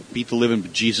Joe beat the living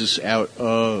bejesus out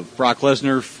of Brock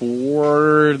Lesnar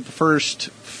for the first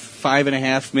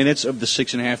 5.5 minutes of the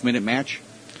 6.5 minute match.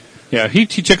 Yeah, he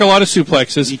took a lot of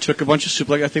suplexes. He took a bunch of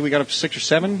suplex. I think we got up to 6 or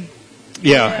 7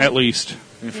 Yeah, at least.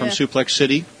 from Yeah. Suplex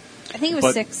City. I think it was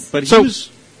But 6. but So-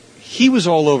 he was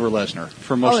all over Lesnar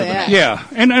for most Oh, of the yeah. match. Yeah,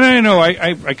 and I know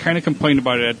I kind of complained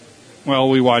about it. Well,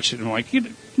 we watched it and I'm like,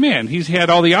 man, he's had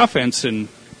all the offense, and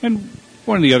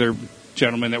one of the other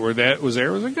gentlemen that was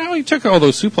there was like, no, he took all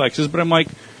those suplexes, but I'm like,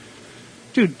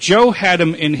 dude, Joe had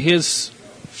him in his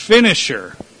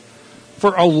finisher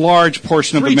for a large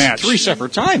portion of the match. 3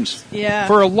 separate times. Yeah.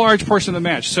 For a large portion of the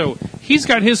match. So he's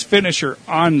got his finisher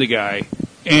on the guy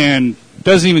and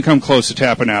doesn't even come close to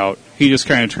tapping out. He just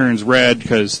kind of turns red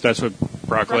because that's what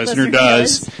Brock Lesnar Lesnar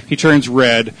does. does. He turns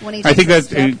red. When he I think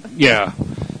takes a that, step. yeah.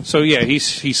 So yeah, he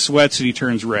sweats and he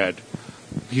turns red.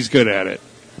 He's good at it.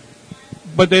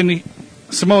 But then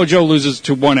Samoa Joe loses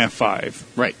to 1 F5.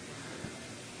 Right.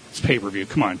 It's pay-per-view.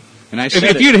 Come on. And I If, said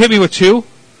if it. you'd hit me with 2,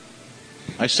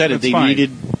 I said it. That's They fine.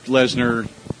 needed Lesnar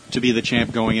to be the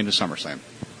champ going into SummerSlam.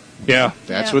 yeah.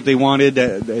 That's Yeah. what they wanted.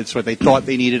 It's what they thought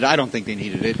they needed. I don't think they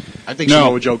needed it. I think No.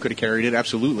 Samoa Joe could have carried it,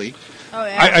 absolutely. Oh,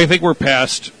 yeah. I think we're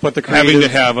past But the having to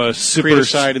creative- have a super Creative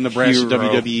side in the brass of hero.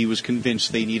 WWE was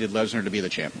convinced they needed Lesnar to be the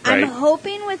champ. right. I'm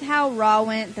hoping with how Raw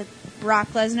went that Brock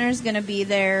Lesnar is going to be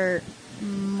there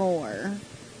more.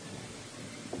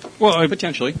 Well,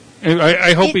 Potentially.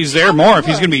 I hope It he's there probably more if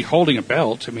he's will. going to be holding a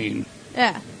belt. I mean,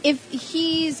 Yeah. If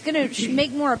he's going to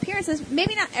make more appearances,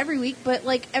 maybe not every week, but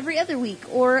like every other week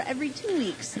or every 2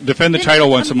 weeks. defend the Then title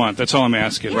once a I'm- month. That's all I'm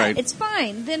asking. Yeah, Right. it's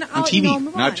fine. Then On I'll TV,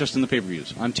 move not on. just in the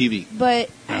pay-per-views. On TV. But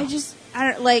Yeah.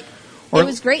 I don't like. Or- It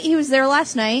was great. He was there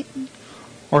last night.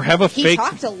 Or have a He fake,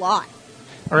 talked a lot.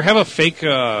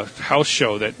 house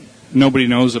show that nobody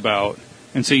knows about,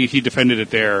 and say he defended it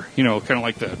there. You know, kind of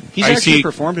like the He's IC. actually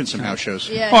performed in some house shows.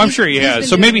 Yeah. Oh, I'm he's- sure he he's has. been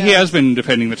So doing maybe he those. has been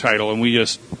defending the title, and we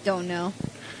just Don't know.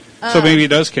 So maybe it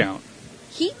does count.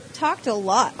 He talked a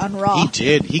lot on Raw. He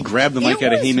did. He grabbed the mic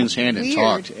out of was Heyman's hand and weird.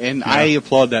 talked. And I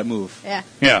applaud that move. Yeah.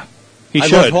 Yeah. He I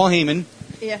should. love Paul Heyman.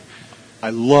 Yeah. I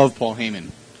love Paul Heyman.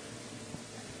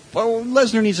 Well,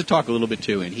 Lesnar needs to talk a little bit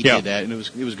too, and he did that, and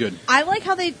it was good. I like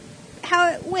how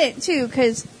it went too,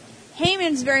 because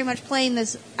Heyman's very much playing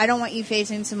this. I don't want you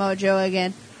facing Samoa Joe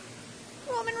again.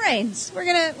 Roman Reigns. We're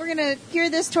gonna gear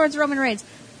this towards Roman Reigns.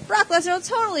 Brock Lesnar will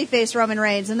totally face Roman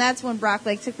Reigns, and that's when Brock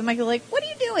took the mic and what are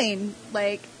you doing?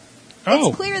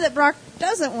 It's clear that Brock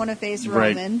doesn't want to face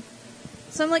Roman.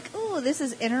 So I'm like, ooh, this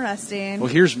is interesting. Well,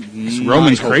 here's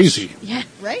Roman's crazy. Yeah,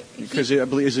 right? Because I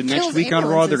believe, is it next week on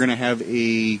Raw, they're going to have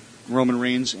a Roman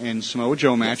Reigns and Samoa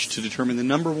Joe match to determine the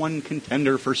number one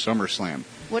contender for SummerSlam.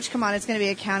 Which, come on, it's going to be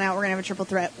a count out. We're going to have a triple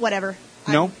threat. Whatever.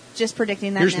 No. I'm just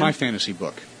predicting that Here's now. my fantasy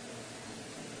book.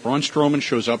 Braun Strowman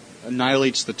shows up,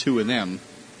 annihilates the two of them.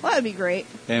 Well, that would be great.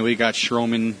 And we got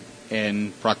Strowman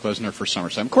and Brock Lesnar for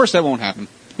SummerSlam. Of course, that won't happen.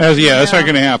 That's not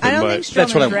going to happen. I don't but think Strowman's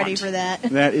that's what I ready want. for that.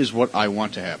 That is what I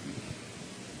want to happen.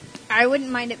 I wouldn't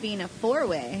mind it being a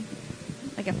four-way.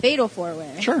 Like a fatal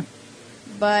four-way. Sure.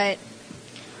 But,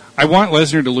 I want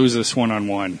Lesnar to lose this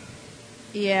one-on-one.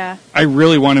 yeah. I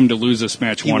really want him to lose this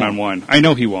match He one-on-one. I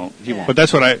know he won't. He won't. But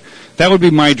that would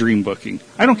be my dream booking.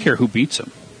 I don't care who beats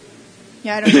him.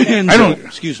 Yeah, I don't either. I don't.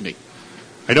 Excuse me.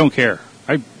 I don't care.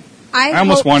 I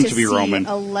almost hope want to it to be see Roman.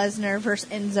 a Lesnar versus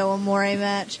Enzo Amore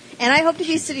match. And I hope to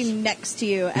be sitting next to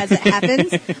you as it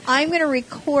happens. I'm going to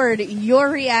record your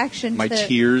reaction My to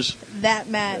tears that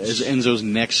match. as Enzo's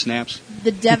neck snaps.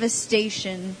 The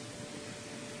devastation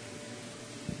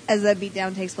as that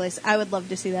beatdown takes place. I would love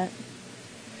to see that.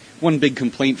 One big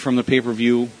complaint from the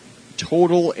pay-per-view,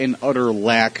 total and utter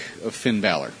lack of Finn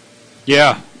Balor.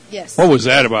 Yeah. Yes. What was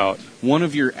that about? One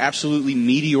of your absolutely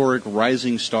meteoric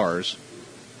rising stars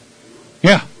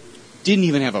Yeah. didn't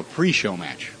even have a pre-show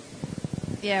match.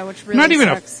 Yeah, which really Not even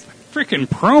sucks. a freaking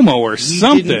promo or He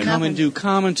something. didn't come and do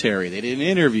commentary. They didn't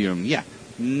interview him. Yeah,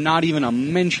 not even a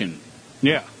mention.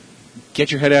 Yeah.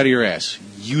 Get your head out of your ass.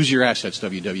 Use your assets,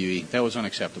 WWE. That was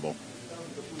unacceptable.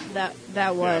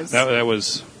 That was. That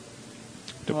was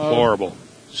deplorable.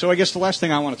 So I guess the last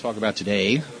thing I want to talk about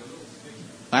today,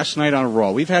 last night on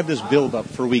Raw, we've had this build-up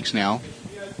for weeks now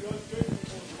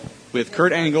with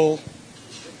Kurt Angle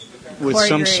with Corey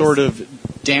some Graves. sort of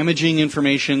damaging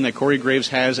information that Corey Graves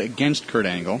has against Kurt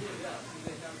Angle.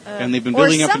 And they've been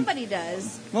building or up. somebody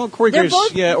does. Well, Corey They're Graves,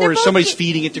 both- yeah, they're or both somebody's get-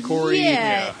 feeding it to Corey.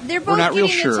 Yeah, they're both We're not real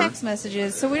getting sure. the text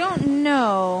messages, so we don't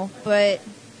know. But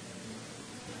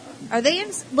are they in?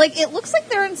 It looks like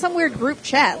they're in some weird group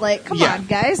chat. Come Yeah. on,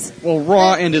 guys. Well,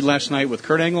 Raw ended last night with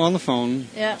Kurt Angle on the phone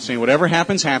Yeah. saying, whatever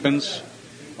happens, happens.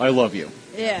 I love you.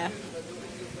 Yeah.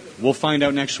 We'll find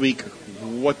out next week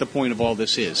what the point of all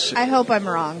this is. I hope I'm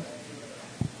wrong.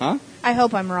 Huh? I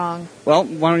hope I'm wrong. Well,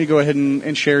 why don't you go ahead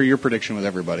and share your prediction with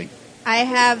everybody? I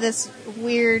have this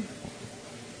weird,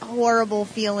 horrible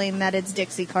feeling that it's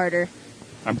Dixie Carter.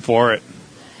 I'm for it.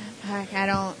 I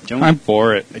don't. I'm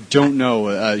for it. I don't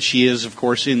know. She is, of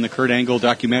course, in the Kurt Angle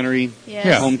documentary,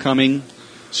 Yes. Homecoming.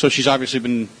 So she's obviously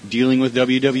been dealing with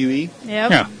WWE.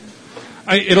 Yep. Yeah.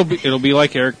 It'll be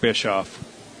like Eric Bischoff.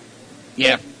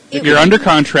 Yeah. You're under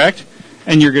contract,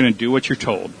 and you're going to do what you're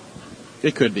told.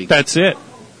 It could be. That's it.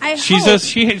 She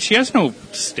has no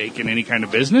stake in any kind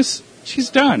of business. She's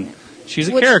done. She's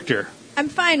a character. I'm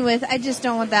fine with. I just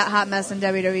don't want that hot mess in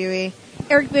WWE.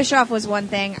 Eric Bischoff was one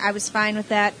thing. I was fine with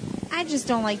that. I just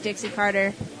don't like Dixie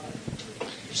Carter.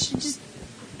 She just,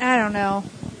 I don't know.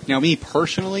 Now, me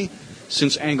personally,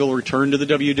 since Angle returned to the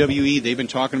WWE, they've been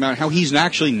talking about how he's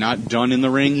actually not done in the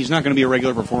ring. He's not going to be a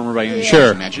regular performer by any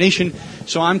stretch of imagination.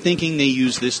 So I'm thinking they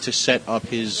use this to set up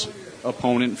his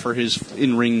opponent for his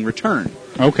in-ring return.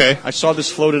 Okay. I saw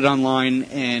this floated online,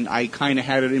 and I kind of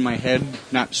had it in my head,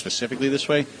 not specifically this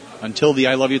way, until the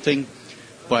I Love You thing.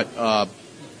 But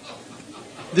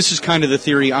this is kind of the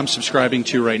theory I'm subscribing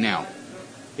to right now.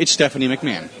 It's Stephanie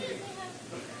McMahon.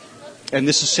 And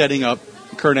this is setting up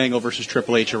Kurt Angle versus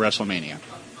Triple H at WrestleMania.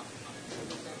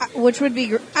 Which would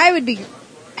be, I would be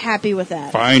happy with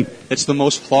that. Fine. It's the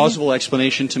most plausible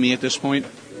explanation to me at this point.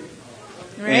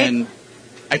 Right? And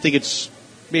I think it's,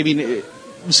 maybe,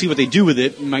 we'll see what they do with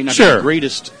it. It might not be Sure. the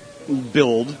greatest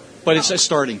build, but it's a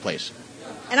starting place.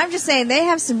 And I'm just saying, they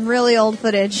have some really old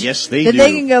footage. Yes, they that do.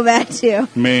 they can go back to.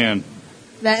 Man.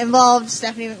 That involved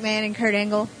Stephanie McMahon and Kurt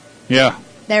Angle. Yeah.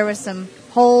 There was some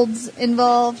holds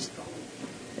involved.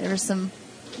 There was some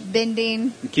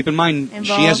bending. Keep in mind, Involved.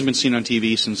 she hasn't been seen on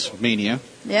TV since Mania.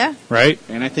 Yeah. Right?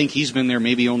 And I think he's been there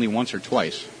maybe only once or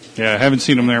twice. Yeah, I haven't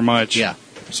seen him there much. Yeah.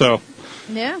 So,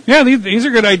 Yeah. yeah, these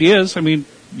are good ideas. I mean,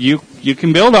 you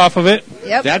can build off of it.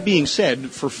 Yep. That being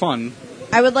said, for fun,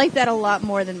 I would like that a lot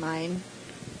more than mine.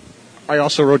 I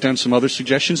also wrote down some other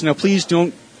suggestions. Now, please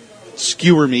don't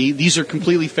skewer me. These are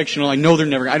completely fictional. I know they're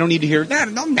never. I don't need to hear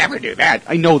that. They'll never do that.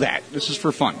 I know that. This is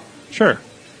for fun. Sure.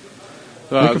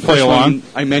 We can play along.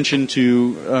 I mentioned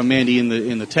to Mandy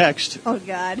in the text. Oh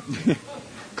God.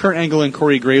 Kurt Angle and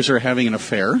Corey Graves are having an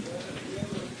affair.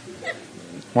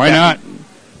 Why not?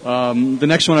 The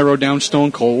next one I wrote down,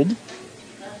 Stone Cold,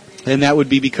 and that would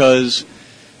be because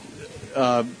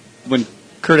when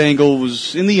Kurt Angle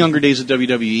was in the younger days of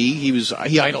WWE,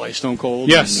 he idolized Stone Cold.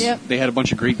 Yes. And Yep. They had a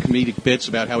bunch of great comedic bits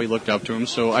about how he looked up to him.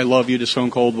 So I love you to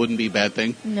Stone Cold wouldn't be a bad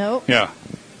thing. Nope. Yeah.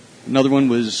 Another one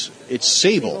was it's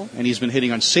Sable, and he's been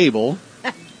hitting on Sable,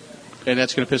 and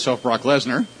that's going to piss off Brock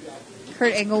Lesnar.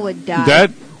 Kurt Angle would die.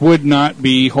 That would not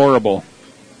be horrible.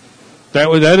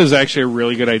 That is actually a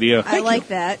really good idea. I like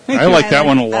that. I like that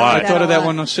one a lot. I thought of that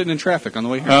one sitting in traffic on the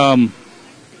way here.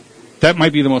 That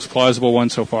might be the most plausible one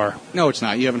so far. No, it's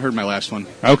not. You haven't heard my last one.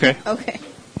 Okay. Okay.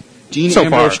 Dean So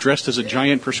Ambrose far. dressed as a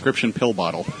giant prescription pill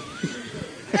bottle.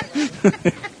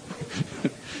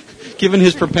 Given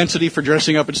his propensity for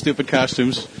dressing up in stupid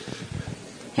costumes.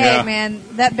 Hey, Yeah. man,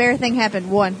 that bear thing happened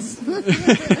once.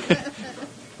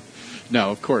 No,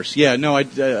 of course. Yeah, no, I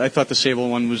thought the Sable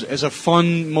one was, as a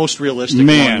fun, most realistic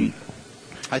Man. one,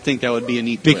 I think that would be a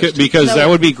neat twist. Because So- that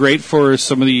would be great for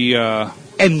some of the...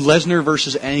 And Lesnar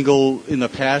versus Angle in the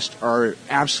past are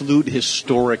absolute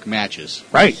historic matches.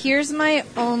 right. Here's my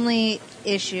only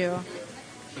issue.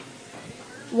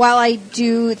 While I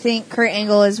do think Kurt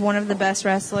Angle is one of the best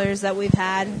wrestlers that we've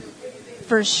had,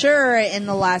 for sure in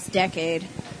the last decade,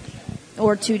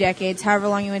 or 2 decades, however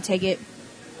long you would take it,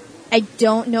 I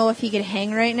don't know if he could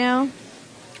hang right now.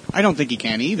 I don't think he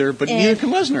can either, but And- neither can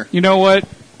Lesnar. You know what?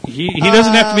 He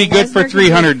doesn't have to be good for Lesnar can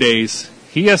 300 days.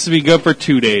 He has to be good for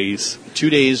 2 days. 2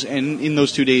 days, and in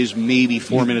those 2 days, maybe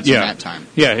 4 minutes Yeah. of that time.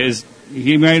 Yeah,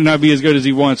 he might not be as good as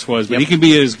he once was, but Yep. he can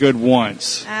be as good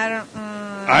once. I don't.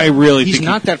 I really He's think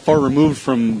not that far removed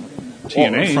from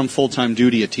TNA. from full-time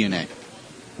duty at TNA.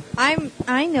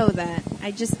 I know that.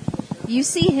 You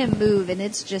see him move, and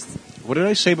it's just. What did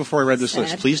I say before I read this Sad.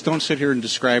 list? Please don't sit here and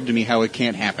describe to me how it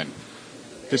can't happen.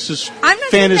 This is I'm not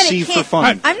fantasy saying that it for can't,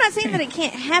 fun. I'm not saying that it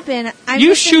can't happen. I'm you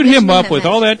just shoot him envisioning up them with as-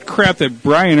 all that crap that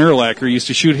Brian Urlacher used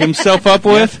to shoot himself up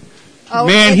with. Oh,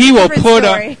 Man, it's he a will different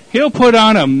story. he'll put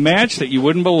on a match that you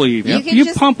wouldn't believe. You can You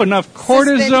just pump enough suspend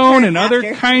cortisone crap and other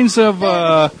after. kinds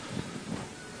of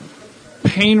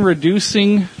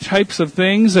pain-reducing types of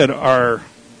things that are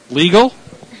legal.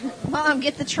 Mom,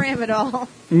 get the tramadol.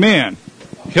 Man,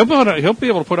 he'll be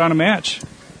able to put on a match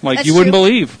like That's you wouldn't true.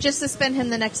 believe. Just suspend him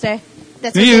the next day.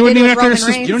 That's You what they wouldn't did even with have to Roman assist-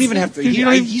 Reigns. You don't even have to. You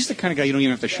don't even- He's the kind of guy you don't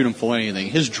even have to shoot him full of anything.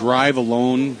 His drive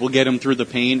alone will get him through the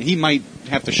pain. He might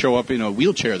have to show up in a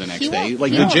wheelchair the next He day, won't-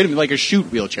 like he won't. legitimate, like a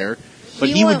shoot wheelchair. But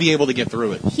He he would won't. be able to get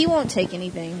through it. He won't take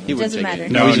anything. He It would doesn't take matter.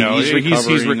 it. No, he's he's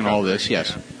recovering and all recovering. this.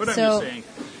 Yes. But I'm So- just saying.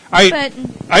 But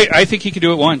I think he could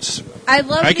do it once. I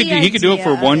love He could do it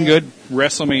for one good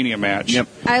WrestleMania match. Yep.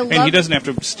 And he doesn't have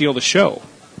to steal the show.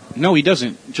 No, he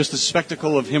doesn't. Just the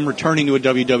spectacle of him returning to a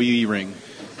WWE ring.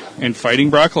 And fighting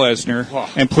Brock Lesnar Oh,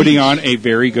 and putting on a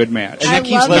very good match. And I that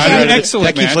keeps love the Lesnar Not an out of the- excellent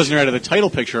that keeps match. Lesnar out of the title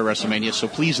picture at WrestleMania. So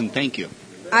please and thank you.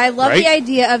 I love Right? the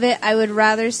idea of it. I would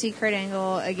rather see Kurt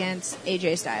Angle against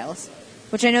AJ Styles,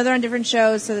 which I know they're on different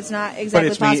shows, so it's not But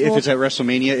exactly possible. if it's at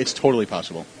WrestleMania, it's totally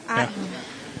possible.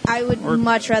 I would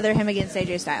much rather him against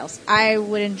AJ Styles. I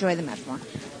would enjoy the match more.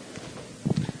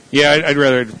 Yeah, I'd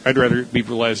rather it be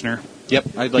Lesnar. Yep,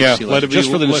 I'd like Yeah, to see let Lesnar it be- just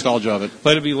for the let- nostalgia of it.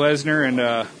 Let it be Lesnar,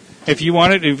 and if you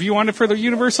want it for the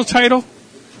Universal title,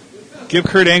 give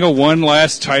Kurt Angle one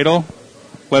last title.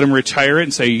 Let him retire it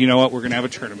and say, you know what, we're going to have a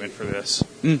tournament for this.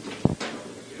 And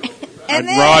A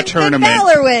then Raw Finn tournament.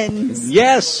 Balor wins.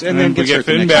 Yes, and then we gets get hurt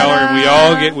the Finn next Balor,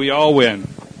 time. and we all win.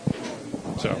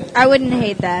 So I wouldn't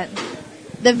hate that.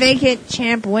 The vacant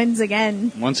champ wins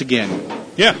again. Once again.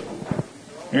 yeah,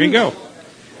 there you go.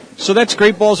 So that's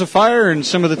Great Balls of Fire and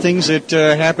some of the things that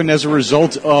happened as a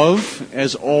result of.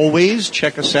 As always,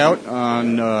 check us out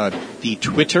on the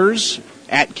Twitters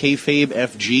at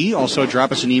KayfabeFG. Also,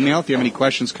 drop us an email if you have any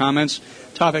questions, comments,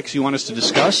 topics you want us to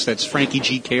discuss. That's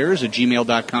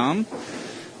frankiegcares@gmail.com.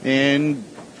 And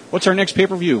what's our next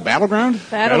pay-per-view? Battleground?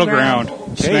 Battleground.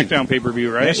 Okay. SmackDown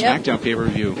pay-per-view, right? Yeah, SmackDown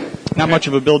pay-per-view. Not much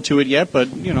of a build to it yet, but,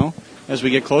 as we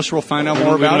get closer, we'll find out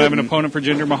more We about don't it. have an opponent for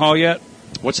Jinder Mahal yet?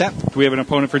 What's that? Do we have an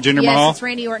opponent for Jinder Yes, Mahal? it's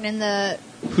Randy Orton in the.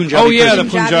 Punjabi Oh, yeah, prison.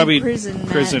 the Punjabi prison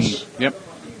prison. match. Yep.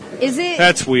 Is it?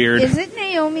 That's weird. Is it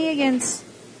Naomi against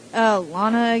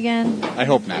Lana again? I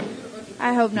hope not.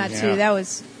 I hope not Yeah. too. That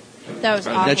was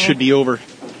awful. That should be over.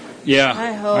 Yeah,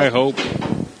 I hope. I hope.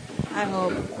 I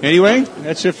hope. Anyway,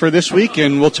 that's it for this week,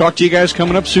 and we'll talk to you guys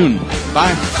coming up soon.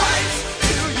 Bye.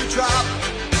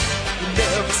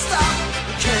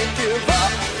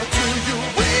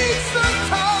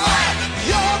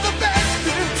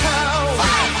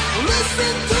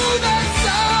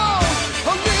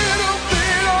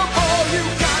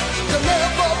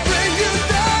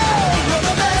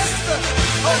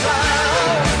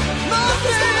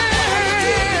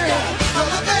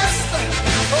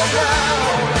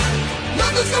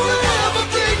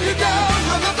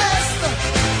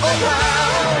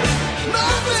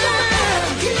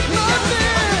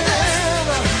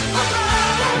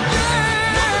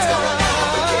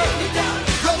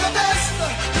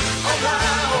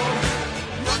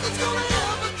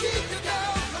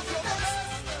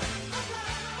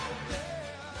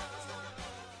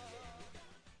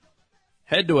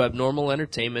 Head to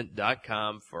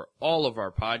abnormalentertainment.com for all of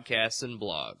our podcasts and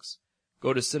blogs.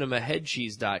 Go to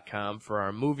cinemaheadcheese.com for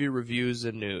our movie reviews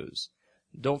and news.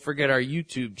 Don't forget our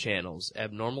YouTube channels,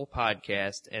 Abnormal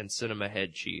Podcast and Cinema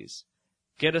Head Cheese.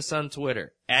 Get us on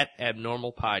Twitter,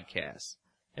 @AbnormalPodcast,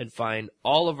 and find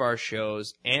all of our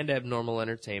shows and Abnormal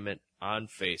Entertainment on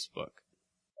Facebook.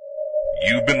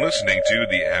 You've been listening to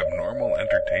the Abnormal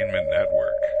Entertainment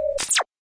Network.